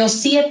 and you'll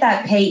see if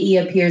that payee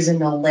appears in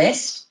the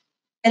list,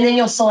 and then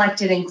you'll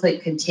select it and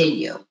click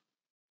Continue.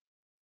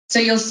 So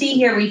you'll see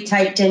here we've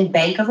typed in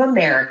Bank of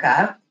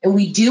America, And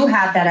we do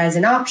have that as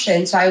an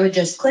option, so I would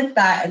just click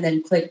that and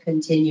then click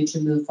continue to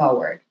move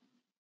forward.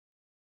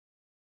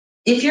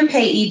 If your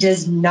payee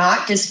does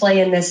not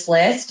display in this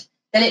list,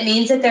 then it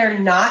means that they're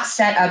not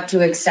set up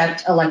to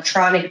accept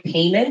electronic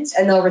payments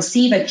and they'll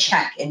receive a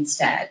check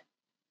instead.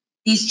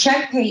 These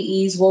check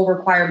payees will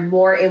require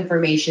more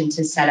information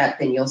to set up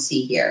than you'll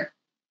see here.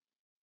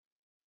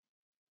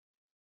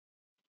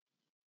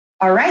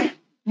 All right,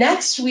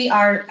 next we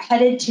are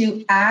headed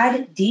to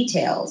add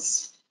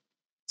details.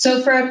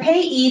 So for a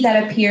payee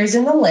that appears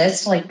in the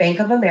list, like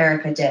Bank of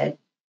America did,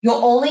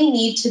 you'll only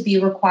need to be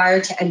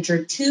required to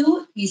enter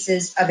 2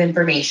 pieces of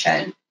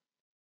information.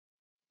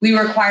 We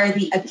require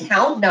the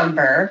account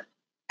number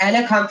and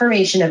a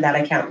confirmation of that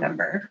account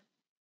number.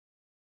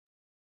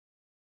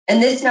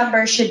 And this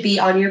number should be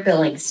on your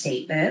billing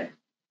statement.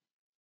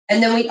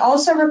 And then we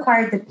also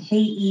require the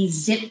payee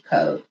zip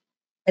code.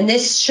 And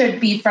this should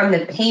be from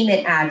the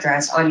payment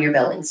address on your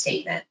billing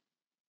statement.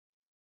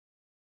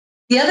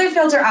 The other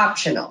fields are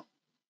optional.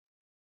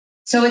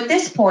 So at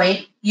this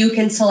point, you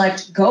can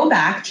select Go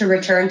Back to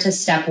return to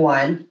step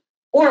 1,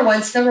 or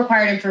once the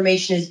required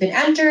information has been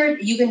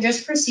entered, you can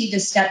just proceed to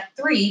step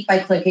 3 by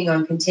clicking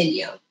on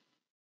Continue.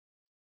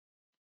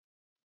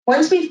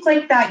 Once we've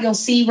clicked that, you'll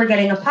see we're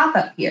getting a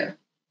pop-up here.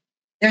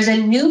 There's a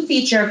new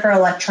feature for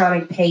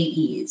electronic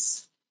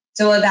payees.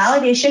 So a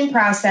validation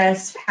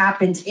process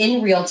happens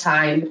in real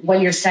time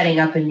when you're setting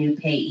up a new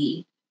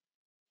payee.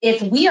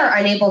 If we are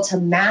unable to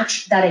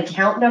match that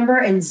account number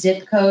and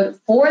zip code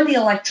for the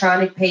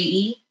electronic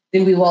payee,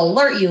 then we will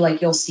alert you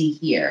like you'll see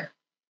here.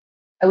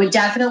 I would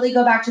definitely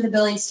go back to the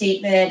billing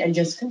statement and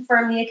just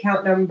confirm the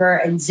account number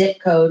and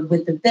zip code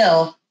with the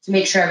bill to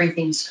make sure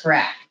everything's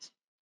correct.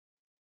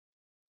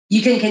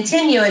 You can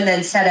continue and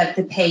then set up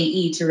the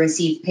payee to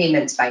receive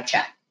payments by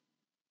check.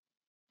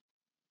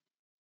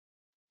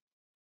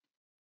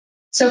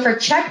 So for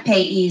check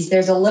payees,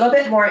 there's a little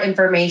bit more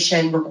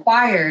information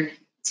required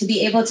to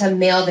be able to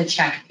mail the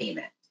check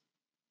payment.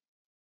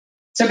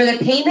 So for the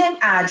payment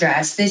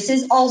address, this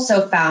is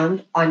also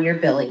found on your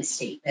billing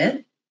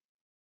statement.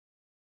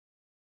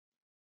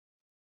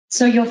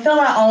 So you'll fill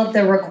out all of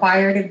the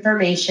required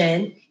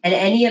information and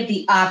any of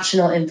the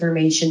optional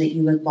information that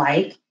you would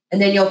like,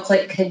 and then you'll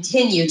click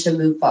Continue to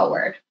move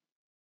forward.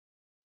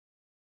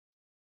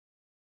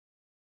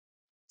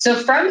 So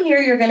from here,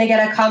 you're going to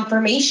get a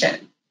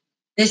confirmation.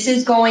 This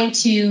is going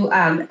to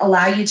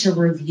allow you to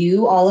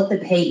review all of the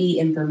payee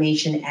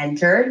information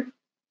entered.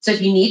 So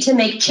if you need to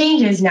make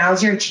changes,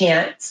 now's your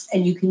chance,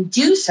 and you can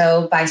do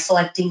so by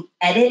selecting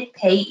Edit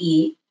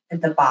Payee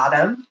at the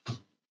bottom.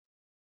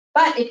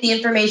 But if the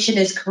information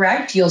is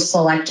correct, you'll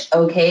select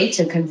OK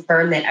to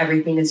confirm that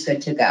everything is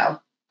good to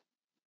go.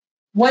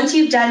 Once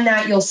you've done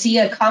that, you'll see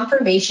a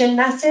confirmation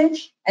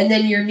message, and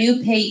then your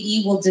new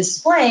payee will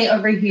display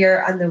over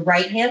here on the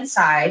right-hand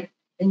side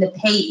in the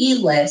payee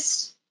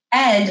list,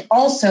 and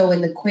also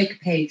in the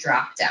Quick Pay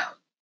dropdown.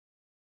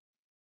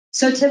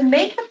 So to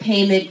make a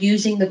payment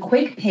using the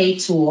Quick Pay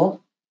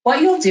tool,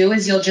 what you'll do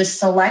is you'll just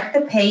select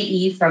the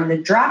payee from the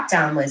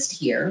dropdown list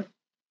here,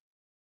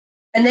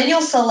 and then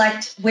you'll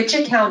select which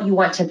account you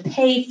want to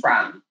pay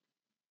from.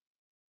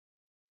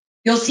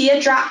 You'll see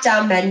a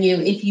drop-down menu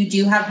if you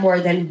do have more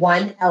than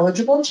one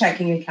eligible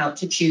checking account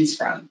to choose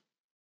from.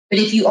 But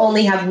if you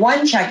only have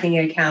one checking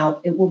account,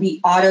 it will be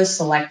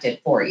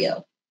auto-selected for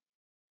you.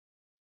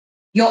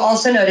 You'll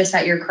also notice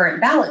that your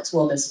current balance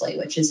will display,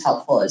 which is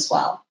helpful as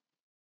well.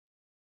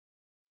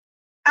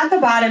 At the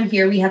bottom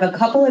here, we have a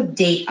couple of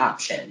date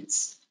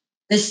options.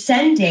 The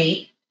send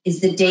date is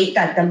the date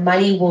that the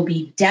money will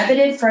be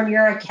debited from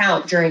your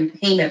account during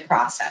payment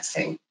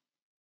processing.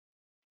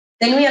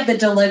 Then we have the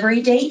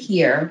delivery date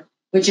here,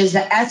 which is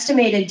the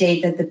estimated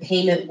date that the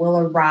payment will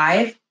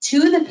arrive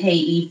to the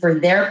payee for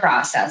their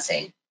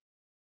processing.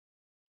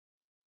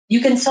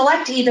 You can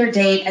select either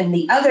date and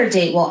the other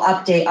date will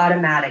update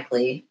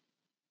automatically.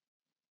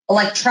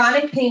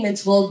 Electronic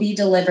payments will be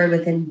delivered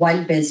within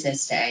 1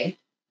 business day.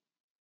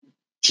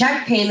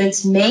 Check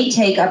payments may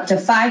take up to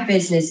 5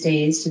 business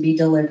days to be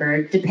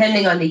delivered,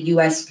 depending on the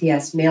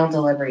USPS mail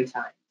delivery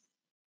time.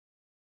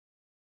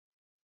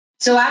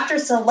 So after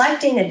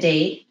selecting a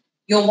date,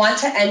 you'll want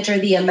to enter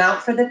the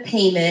amount for the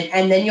payment,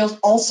 and then you'll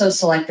also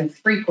select a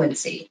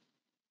frequency.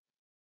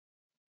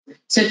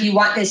 So if you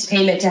want this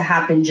payment to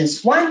happen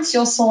just once,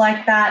 you'll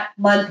select that,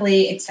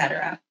 monthly,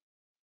 etc.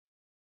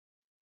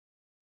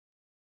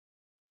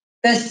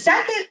 The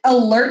second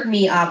Alert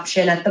Me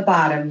option at the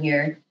bottom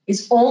here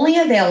is only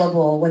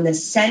available when the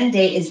send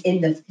date is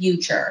in the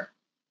future,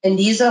 and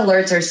these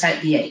alerts are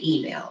sent via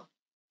email.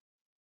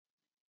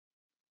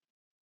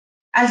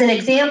 As an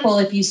example,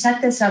 if you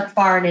set this up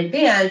far in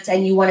advance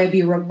and you want to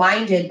be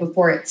reminded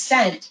before it's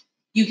sent,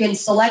 you can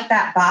select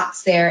that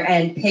box there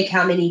and pick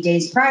how many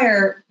days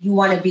prior you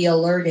want to be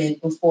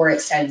alerted before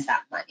it sends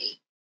that money.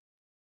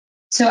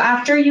 So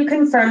after you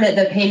confirm that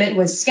the payment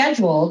was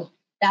scheduled,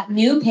 that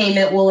new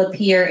payment will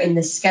appear in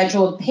the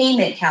scheduled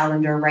payment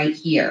calendar right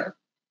here.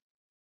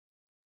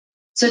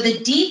 So the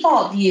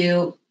default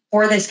view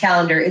for this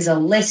calendar is a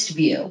list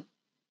view.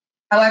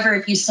 However,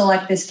 if you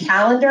select this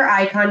calendar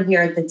icon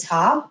here at the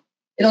top,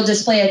 it'll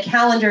display a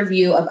calendar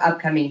view of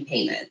upcoming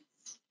payments.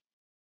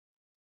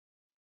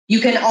 You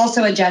can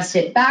also adjust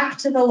it back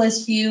to the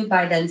list view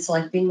by then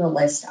selecting the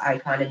list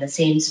icon in the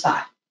same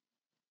spot.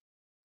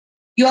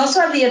 You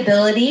also have the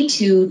ability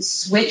to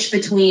switch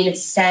between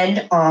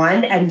send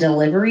on and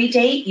delivery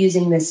date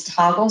using this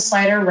toggle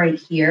slider right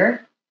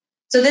here.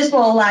 So this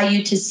will allow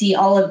you to see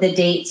all of the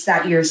dates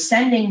that you're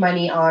sending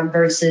money on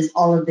versus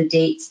all of the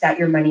dates that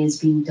your money is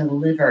being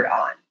delivered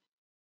on.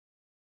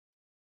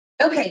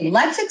 Okay,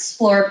 let's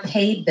explore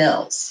pay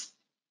bills.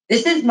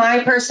 This is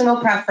my personal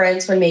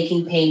preference when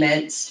making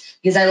payments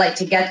because I like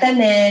to get them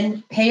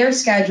in, pay or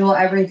schedule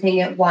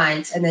everything at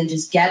once, and then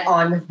just get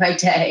on with my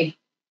day.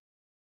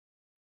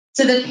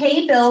 So the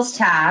Pay Bills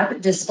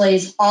tab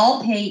displays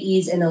all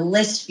payees in a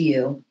list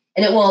view,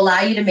 and it will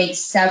allow you to make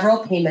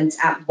several payments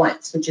at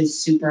once, which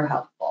is super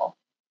helpful.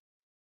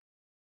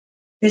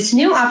 This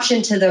new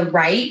option to the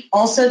right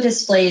also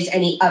displays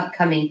any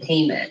upcoming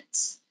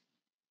payments.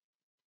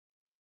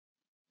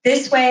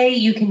 This way,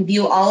 you can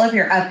view all of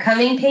your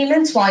upcoming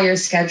payments while you're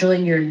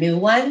scheduling your new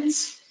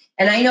ones.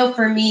 And I know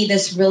for me,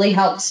 this really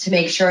helps to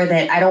make sure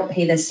that I don't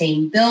pay the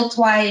same bill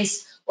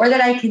twice, or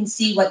that I can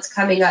see what's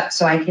coming up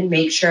so I can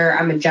make sure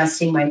I'm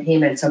adjusting my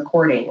payments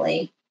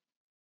accordingly.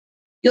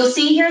 You'll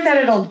see here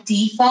that it'll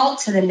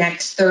default to the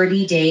next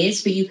 30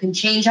 days, but you can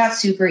change that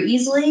super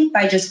easily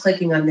by just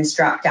clicking on this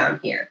drop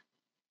down here.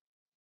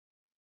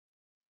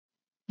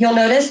 You'll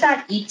notice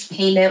that each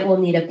payment will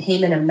need a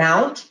payment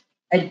amount,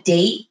 a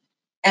date,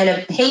 and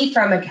a pay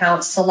from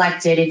account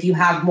selected if you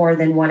have more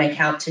than one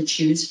account to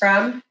choose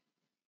from.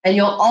 And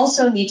you'll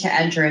also need to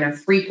enter in a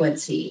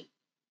frequency.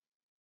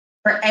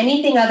 For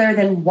anything other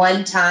than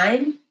one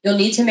time, you'll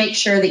need to make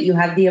sure that you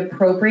have the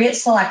appropriate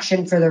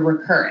selection for the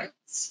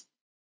recurrence.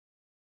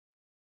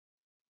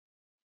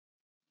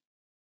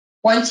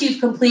 Once you've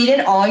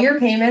completed all your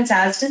payments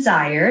as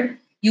desired,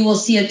 you will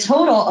see a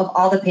total of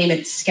all the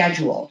payments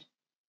scheduled.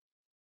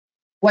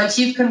 Once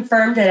you've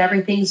confirmed that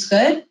everything's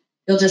good,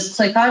 you'll just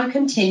click on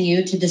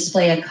Continue to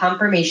display a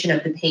confirmation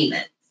of the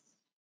payment.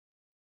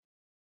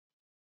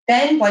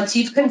 Then, once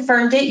you've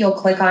confirmed it, you'll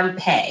click on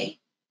Pay.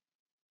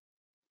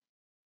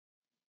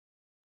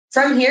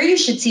 From here, you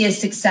should see a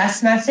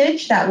success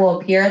message that will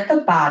appear at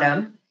the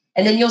bottom,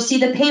 and then you'll see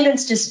the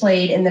payments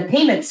displayed in the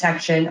payment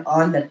section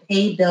on the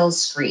Pay Bill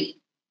screen.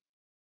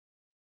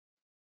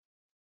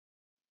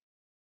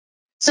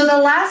 So the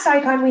last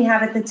icon we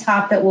have at the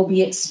top that we'll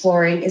be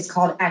exploring is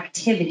called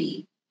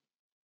Activity.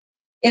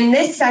 In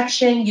this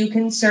section, you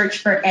can search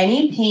for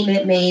any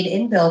payment made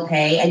in bill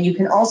pay, and you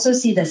can also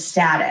see the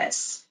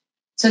status.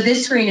 So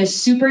this screen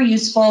is super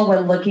useful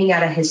when looking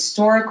at a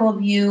historical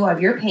view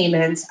of your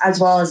payments, as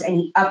well as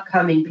any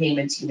upcoming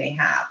payments you may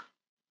have.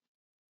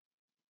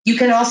 You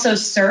can also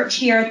search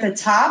here at the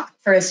top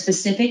for a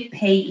specific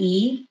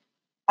payee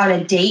on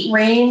a date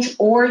range,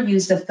 or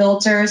use the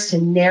filters to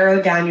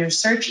narrow down your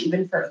search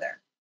even further.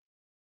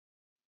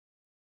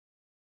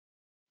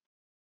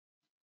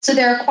 So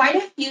there are quite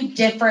a few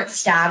different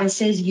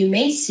statuses you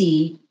may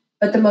see,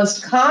 but the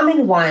most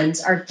common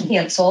ones are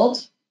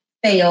canceled,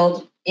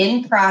 failed,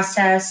 in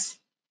process,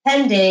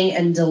 pending,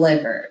 and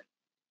delivered.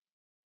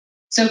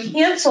 So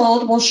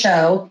canceled will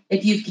show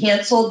if you've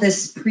canceled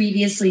this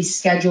previously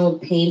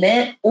scheduled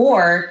payment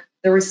or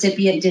the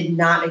recipient did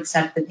not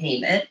accept the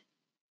payment.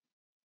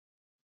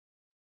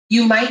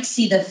 You might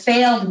see the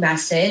failed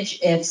message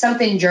if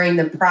something during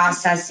the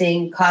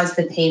processing caused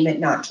the payment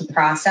not to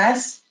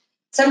process.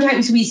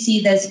 Sometimes we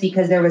see this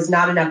because there was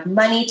not enough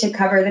money to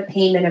cover the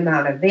payment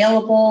amount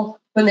available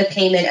when the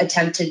payment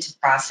attempted to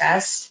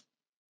process.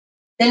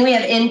 Then we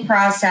have in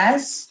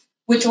process,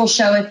 which will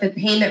show if the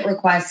payment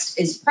request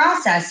is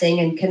processing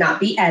and cannot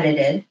be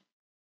edited.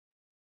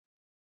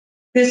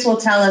 This will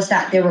tell us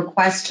that the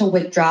request to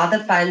withdraw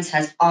the funds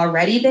has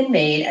already been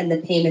made and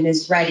the payment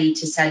is ready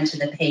to send to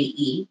the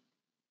payee.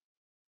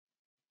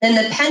 Then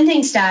the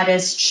pending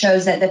status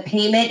shows that the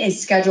payment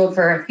is scheduled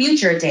for a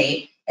future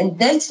date, and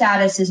this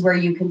status is where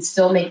you can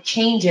still make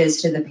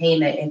changes to the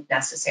payment if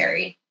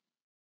necessary.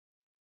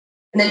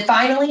 And then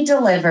finally,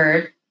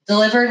 delivered.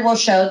 Delivered will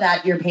show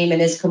that your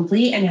payment is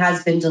complete and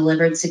has been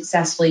delivered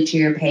successfully to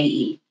your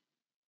payee.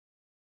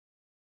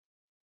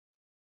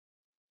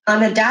 On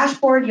the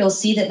dashboard, you'll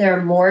see that there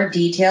are more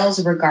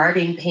details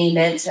regarding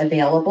payments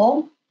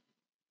available.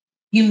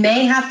 You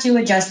may have to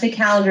adjust the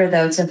calendar,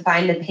 though, to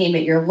find the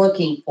payment you're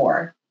looking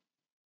for.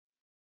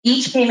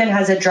 Each payment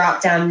has a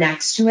drop-down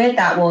next to it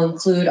that will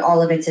include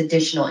all of its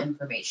additional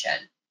information.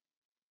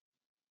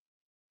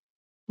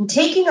 And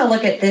taking a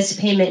look at this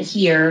payment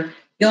here,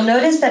 you'll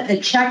notice that the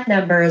check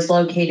number is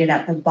located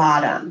at the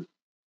bottom.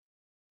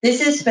 This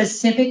is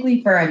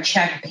specifically for a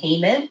check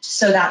payment,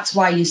 so that's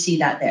why you see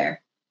that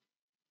there.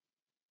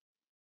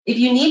 If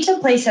you need to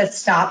place a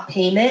stop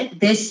payment,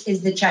 this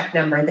is the check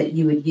number that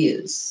you would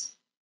use.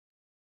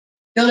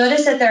 You'll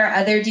notice that there are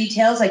other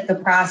details like the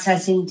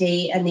processing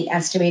date and the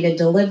estimated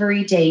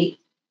delivery date.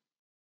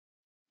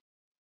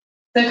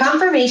 The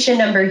confirmation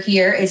number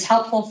here is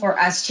helpful for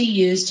us to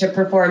use to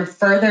perform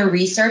further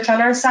research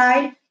on our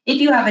side if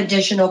you have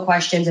additional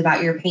questions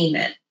about your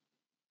payment.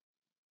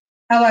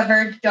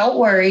 However, don't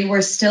worry,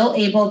 we're still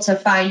able to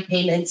find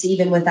payments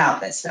even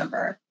without this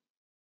number.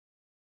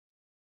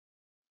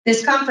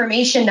 This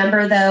confirmation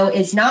number, though,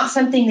 is not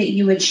something that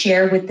you would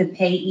share with the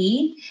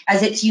payee,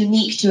 as it's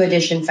unique to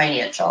Addition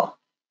Financial.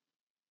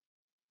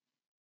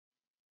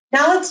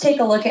 Now let's take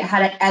a look at how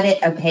to edit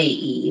a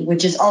payee,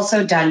 which is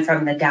also done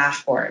from the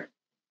dashboard.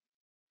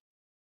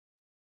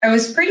 I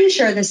was pretty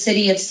sure the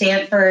city of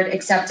Sanford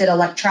accepted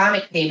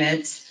electronic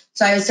payments,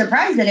 so I was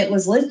surprised that it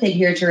was listed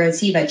here to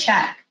receive a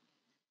check.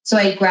 So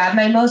I grabbed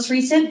my most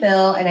recent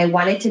bill and I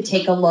wanted to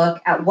take a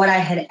look at what I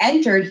had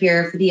entered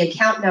here for the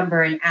account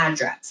number and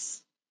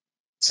address.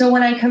 So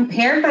when I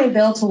compared my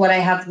bill to what I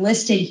have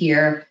listed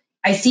here,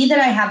 I see that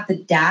I have the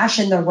dash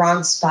in the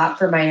wrong spot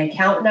for my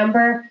account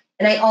number,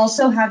 and I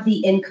also have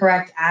the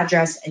incorrect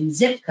address and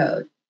zip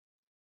code.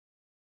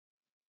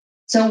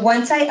 So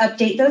once I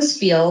update those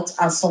fields,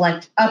 I'll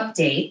select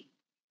Update,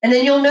 and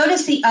then you'll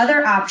notice the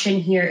other option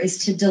here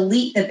is to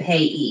delete the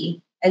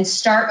payee and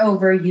start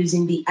over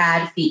using the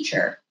Add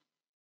feature.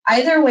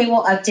 Either way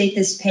will update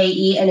this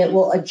payee and it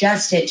will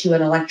adjust it to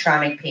an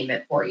electronic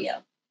payment for you.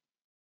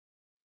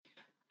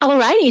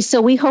 Alrighty,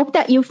 so we hope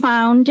that you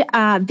found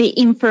the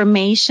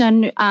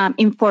information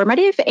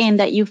informative and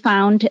that you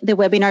found the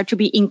webinar to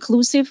be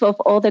inclusive of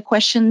all the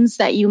questions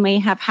that you may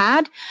have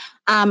had.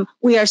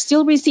 We are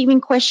still receiving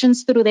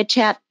questions through the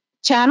chat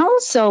channel,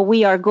 so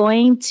we are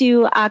going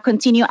to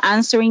continue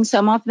answering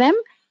some of them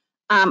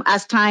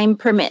as time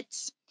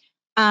permits.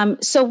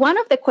 So one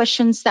of the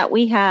questions that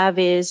we have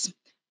is,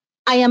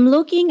 I am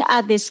looking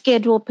at the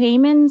scheduled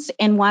payments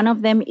and one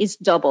of them is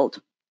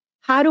doubled.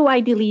 How do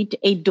I delete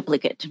a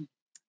duplicate?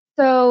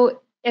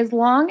 So as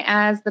long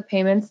as the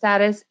payment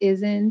status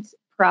isn't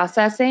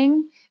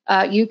processing,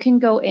 you can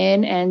go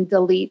in and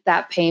delete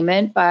that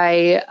payment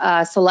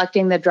by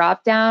selecting the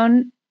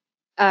drop-down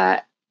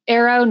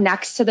arrow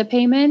next to the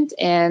payment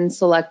and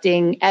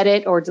selecting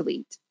Edit or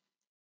Delete.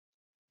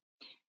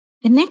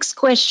 The next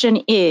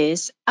question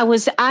is, I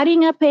was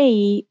adding a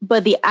payee,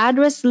 but the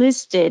address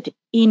listed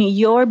in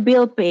your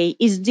bill pay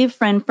is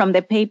different from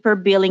the paper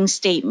billing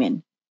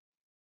statement.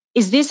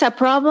 Is this a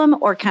problem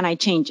or can I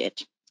change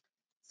it?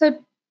 So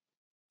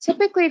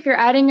typically, if you're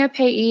adding a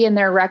payee and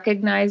they're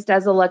recognized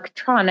as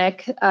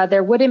electronic,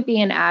 there wouldn't be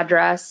an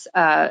address.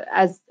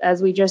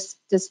 As we just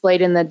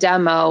displayed in the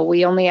demo,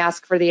 we only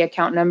ask for the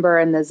account number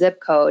and the zip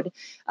code.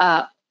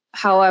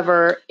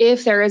 However,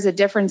 if there is a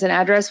difference in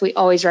address, we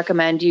always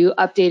recommend you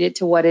update it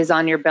to what is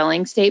on your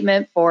billing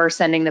statement for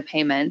sending the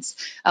payments.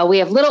 We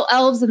have little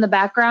elves in the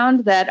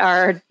background that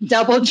are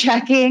double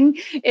checking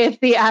if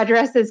the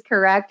address is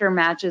correct or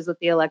matches with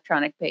the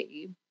electronic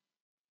payee.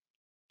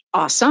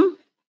 Awesome.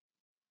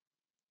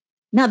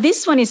 Now,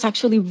 this one is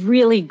actually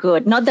really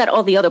good. Not that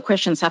all the other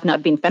questions have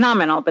not been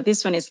phenomenal, but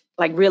this one is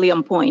like really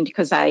on point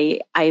because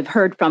I've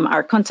heard from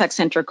our contact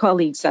center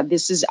colleagues that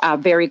this is a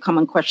very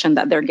common question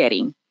that they're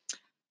getting.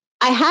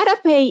 I had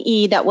a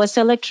payee that was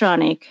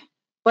electronic,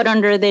 but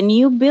under the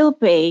new bill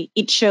pay,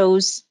 it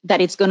shows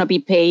that it's going to be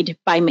paid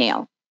by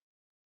mail.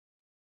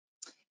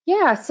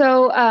 Yeah,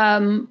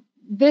 so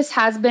this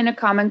has been a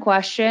common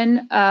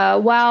question.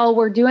 While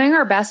we're doing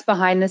our best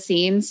behind the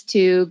scenes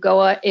to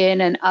go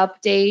in and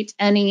update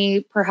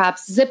any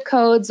perhaps zip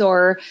codes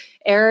or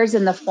errors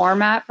in the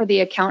format for the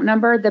account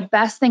number, the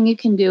best thing you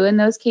can do in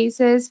those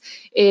cases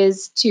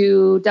is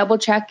to double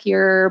check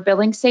your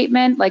billing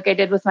statement like I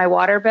did with my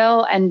water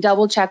bill and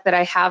double check that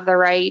I have the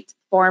right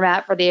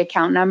format for the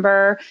account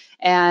number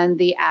and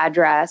the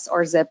address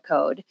or zip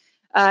code.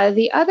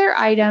 The other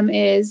item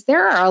is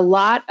there are a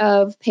lot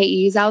of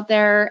payees out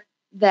there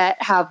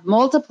that have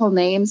multiple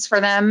names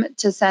for them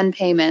to send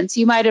payments.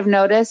 You might have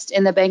noticed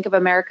in the Bank of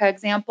America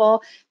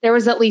example, there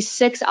was at least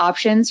 6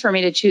 options for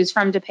me to choose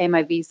from to pay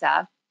my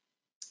Visa.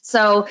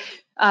 So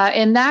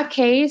in that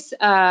case,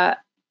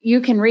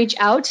 you can reach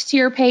out to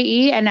your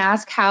payee and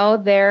ask how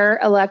their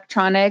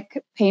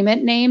electronic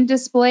payment name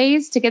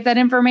displays to get that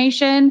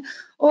information.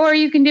 Or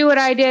you can do what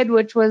I did,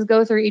 which was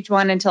go through each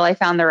one until I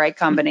found the right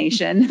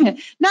combination.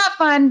 Not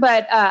fun,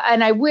 but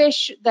and I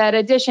wish that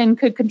Addition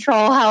could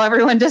control how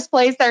everyone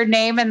displays their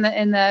name in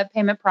the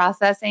payment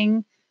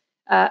processing,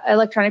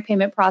 electronic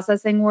payment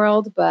processing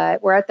world.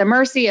 But we're at the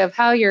mercy of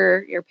how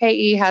your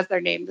payee has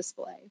their name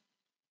displayed.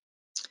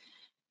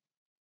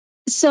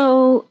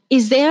 So,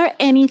 is there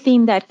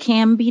anything that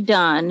can be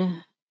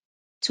done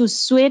to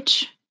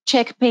switch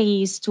check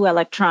payees to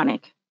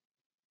electronic?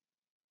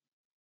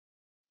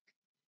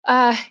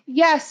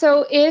 Yeah,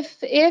 so if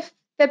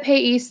the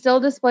payee still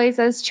displays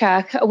as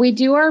check, we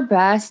do our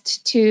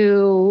best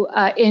to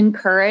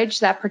encourage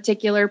that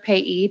particular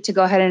payee to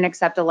go ahead and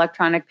accept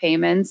electronic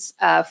payments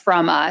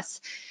from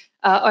us.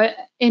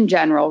 In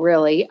general,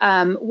 really.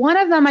 One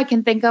of them I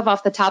can think of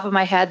off the top of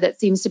my head that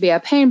seems to be a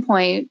pain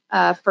point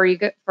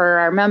for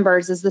our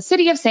members is the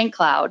City of St.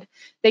 Cloud.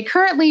 They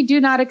currently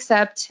do not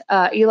accept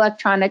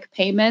electronic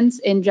payments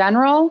in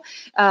general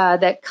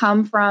that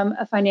come from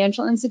a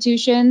financial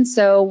institution.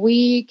 So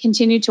we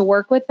continue to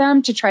work with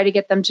them to try to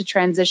get them to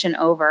transition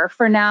over.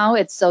 For now,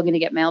 it's still going to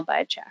get mailed by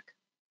a check.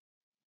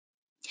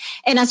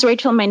 And as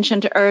Rachel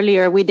mentioned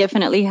earlier, we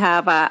definitely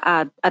have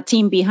a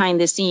team behind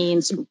the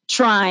scenes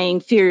trying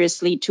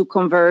furiously to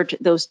convert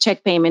those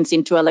check payments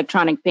into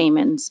electronic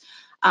payments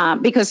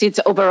because it's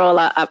overall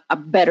a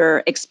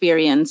better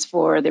experience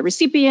for the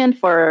recipient,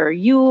 for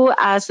you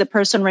as the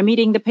person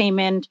remitting the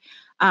payment,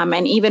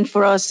 and even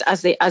for us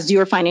as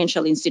your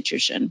financial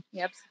institution.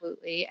 Yeah,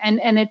 absolutely.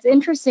 And it's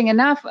interesting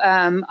enough,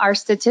 our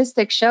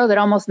statistics show that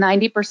almost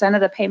 90%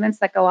 of the payments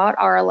that go out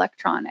are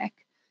electronic.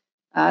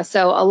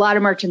 So a lot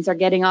of merchants are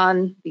getting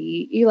on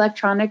the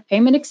electronic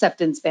payment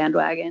acceptance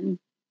bandwagon.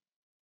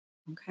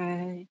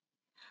 Okay.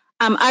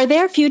 Are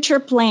there future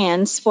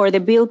plans for the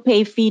bill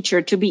pay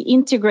feature to be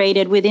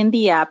integrated within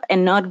the app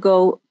and not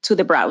go to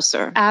the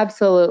browser?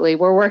 Absolutely.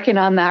 We're working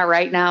on that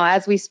right now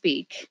as we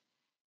speak.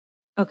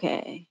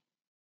 Okay.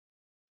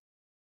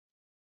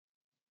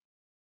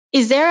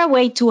 Is there a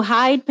way to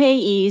hide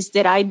payees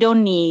that I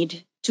don't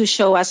need to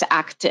show as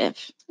active?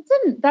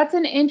 That's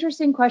an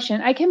interesting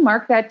question. I can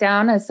mark that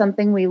down as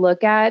something we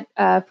look at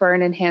for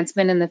an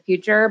enhancement in the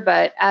future,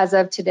 but as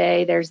of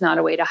today, there's not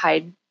a way to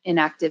hide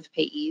inactive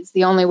payees.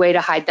 The only way to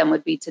hide them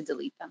would be to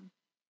delete them.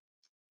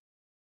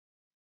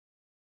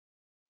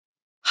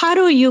 How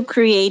do you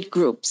create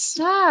groups?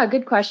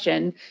 Good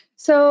question.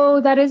 So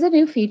that is a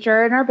new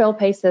feature in our bill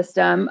pay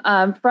system.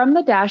 From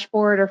the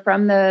dashboard or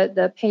from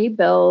the pay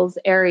bills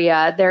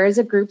area, there is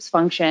a groups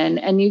function,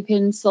 and you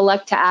can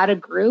select to add a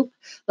group.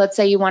 Let's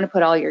say you want to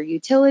put all your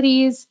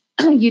utilities,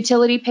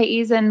 utility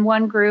payees in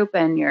one group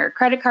and your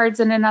credit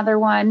cards in another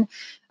one.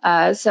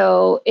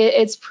 So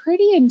it's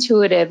pretty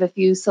intuitive. If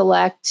you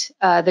select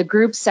the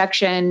group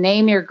section,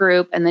 name your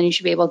group, and then you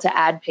should be able to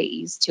add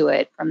payees to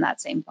it from that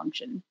same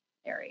function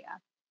area.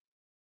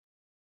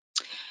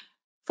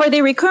 For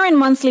the recurrent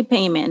monthly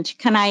payment,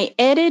 can I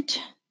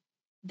edit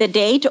the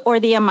date or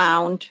the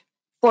amount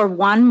for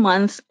 1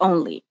 month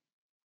only?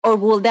 Or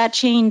will that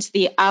change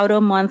the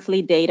auto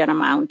monthly date and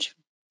amount?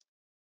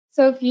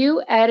 So if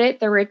you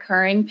edit the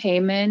recurring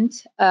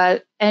payment,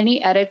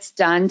 any edits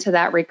done to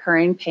that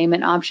recurring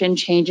payment option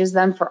changes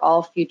them for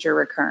all future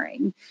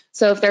recurring.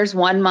 So if there's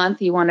 1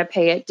 month you want to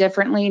pay it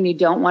differently and you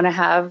don't want to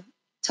have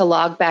to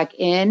log back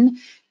in,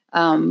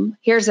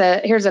 here's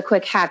a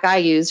quick hack I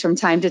use from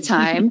time to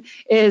time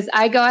is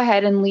I go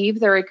ahead and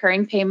leave the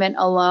recurring payment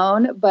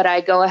alone, but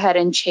I go ahead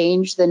and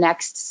change the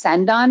next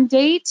send on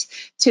date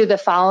to the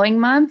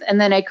following month.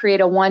 And then I create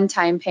a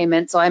one-time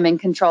payment. So I'm in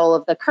control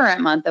of the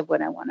current month of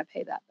when I want to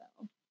pay that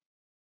bill.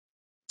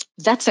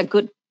 That's a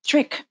good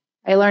trick.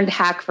 I learned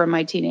hack from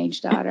my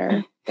teenage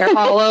daughter. They're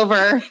all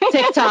over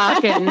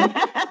TikTok and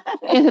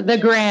the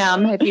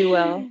gram, if you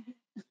will.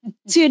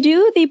 To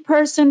do the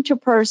person to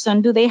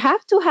person, do they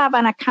have to have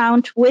an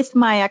account with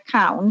my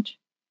account?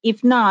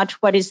 If not,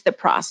 what is the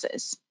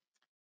process?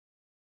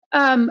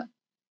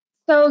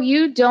 So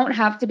you don't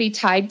have to be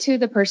tied to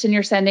the person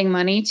you're sending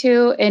money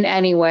to in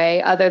any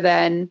way other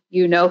than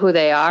you know who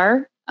they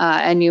are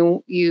and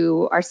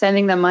you are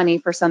sending them money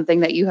for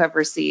something that you have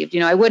received.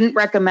 I wouldn't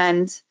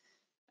recommend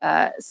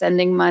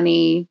sending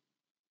money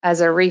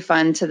as a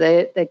refund to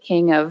the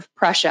king of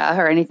Prussia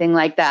or anything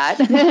like that.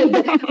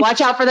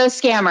 Watch out for those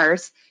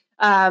scammers.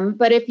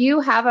 But if you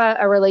have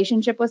a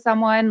relationship with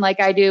someone like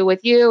I do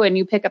with you and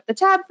you pick up the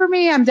tab for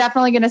me, I'm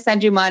definitely going to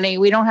send you money.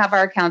 We don't have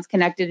our accounts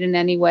connected in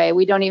any way.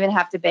 We don't even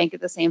have to bank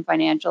at the same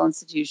financial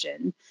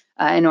institution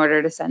in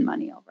order to send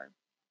money over.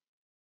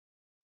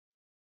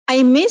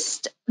 I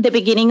missed the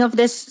beginning of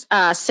this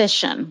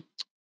session.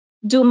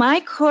 Do my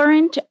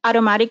current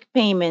automatic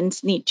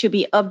payments need to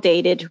be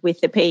updated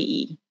with the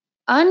payee?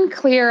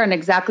 Unclear on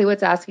exactly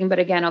what's asking, but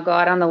again, I'll go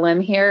out on a limb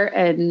here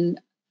and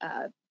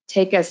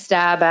take a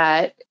stab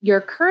at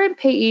your current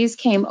payees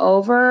came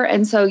over.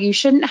 And so you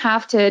shouldn't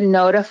have to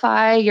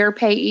notify your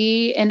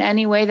payee in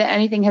any way that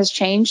anything has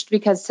changed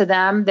because to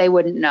them, they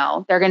wouldn't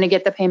know. They're going to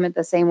get the payment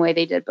the same way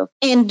they did before.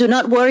 And do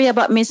not worry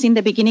about missing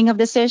the beginning of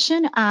the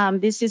session.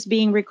 This is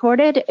being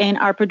recorded and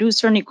our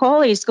producer,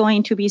 Nicole, is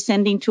going to be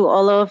sending to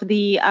all of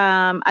the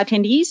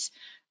attendees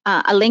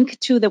a link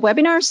to the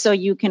webinar so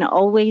you can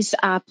always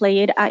play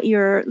it at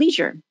your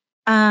leisure.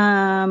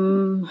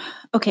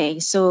 Okay,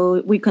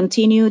 so we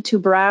continue to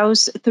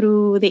browse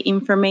through the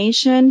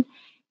information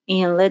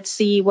and let's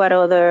see what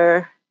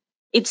other,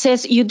 it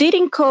says you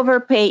didn't cover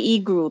payee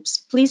groups.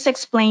 Please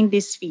explain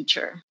this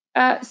feature.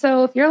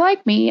 So if you're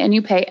like me and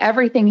you pay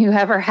everything you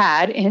ever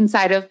had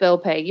inside of bill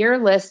pay, your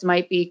list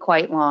might be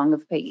quite long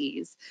of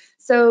payees.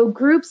 So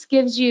groups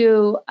gives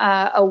you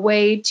a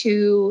way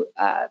to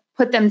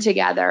put them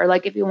together.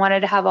 Like if you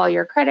wanted to have all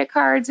your credit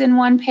cards in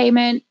one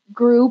payment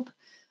group,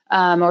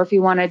 or if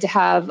you wanted to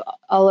have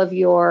all of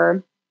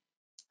your,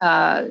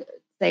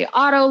 say,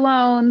 auto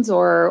loans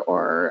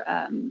or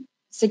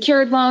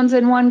secured loans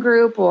in one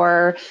group,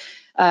 or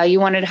you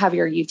wanted to have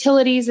your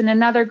utilities in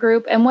another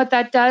group. And what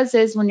that does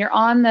is when you're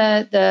on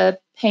the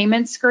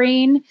payment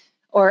screen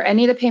or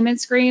any of the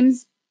payment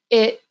screens,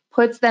 it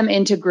puts them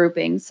into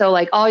grouping. So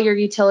like all your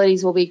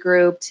utilities will be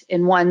grouped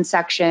in one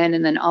section,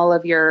 and then all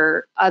of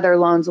your other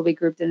loans will be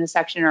grouped in a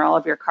section, or all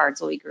of your cards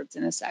will be grouped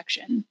in a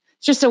section.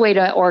 It's just a way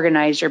to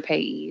organize your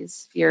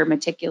payees if you're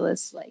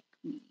meticulous like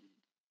me.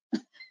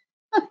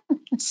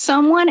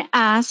 Someone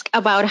asked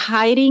about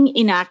hiding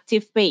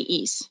inactive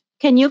payees.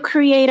 Can you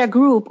create a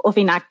group of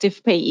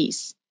inactive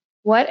payees?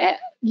 What?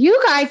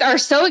 You guys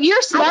are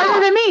you're smarter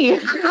than me. I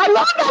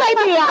love that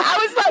idea.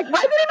 I was like,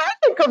 why didn't I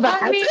think of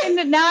that? I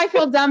mean, now I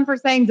feel dumb for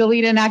saying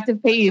delete inactive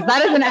payees.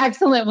 That is an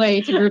excellent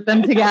way to group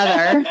them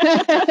together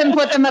and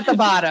put them at the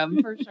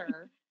bottom for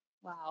sure.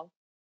 Wow.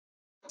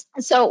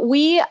 So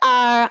we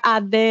are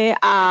at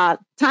the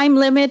time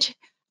limit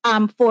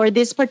for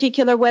this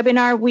particular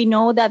webinar. We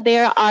know that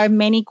there are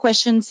many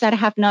questions that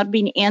have not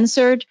been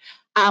answered.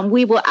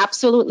 We will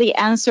absolutely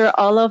answer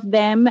all of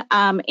them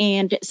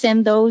and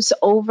send those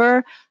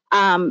over.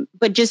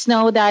 But just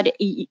know that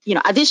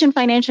Addition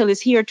Financial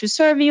is here to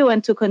serve you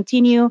and to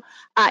continue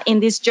in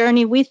this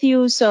journey with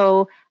you.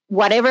 So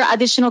whatever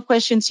additional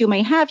questions you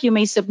may have, you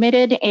may submit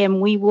it,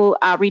 and we will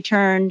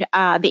return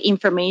the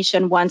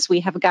information once we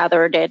have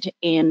gathered it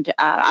and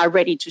are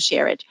ready to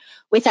share it.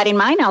 With that in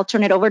mind, I'll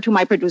turn it over to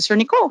my producer,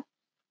 Nicole.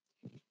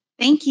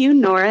 Thank you,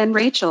 Nora and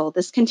Rachel.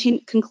 This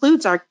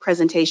concludes our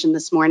presentation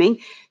this morning.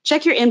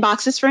 Check your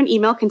inboxes for an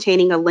email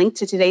containing a link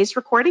to today's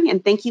recording,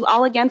 and thank you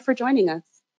all again for joining us.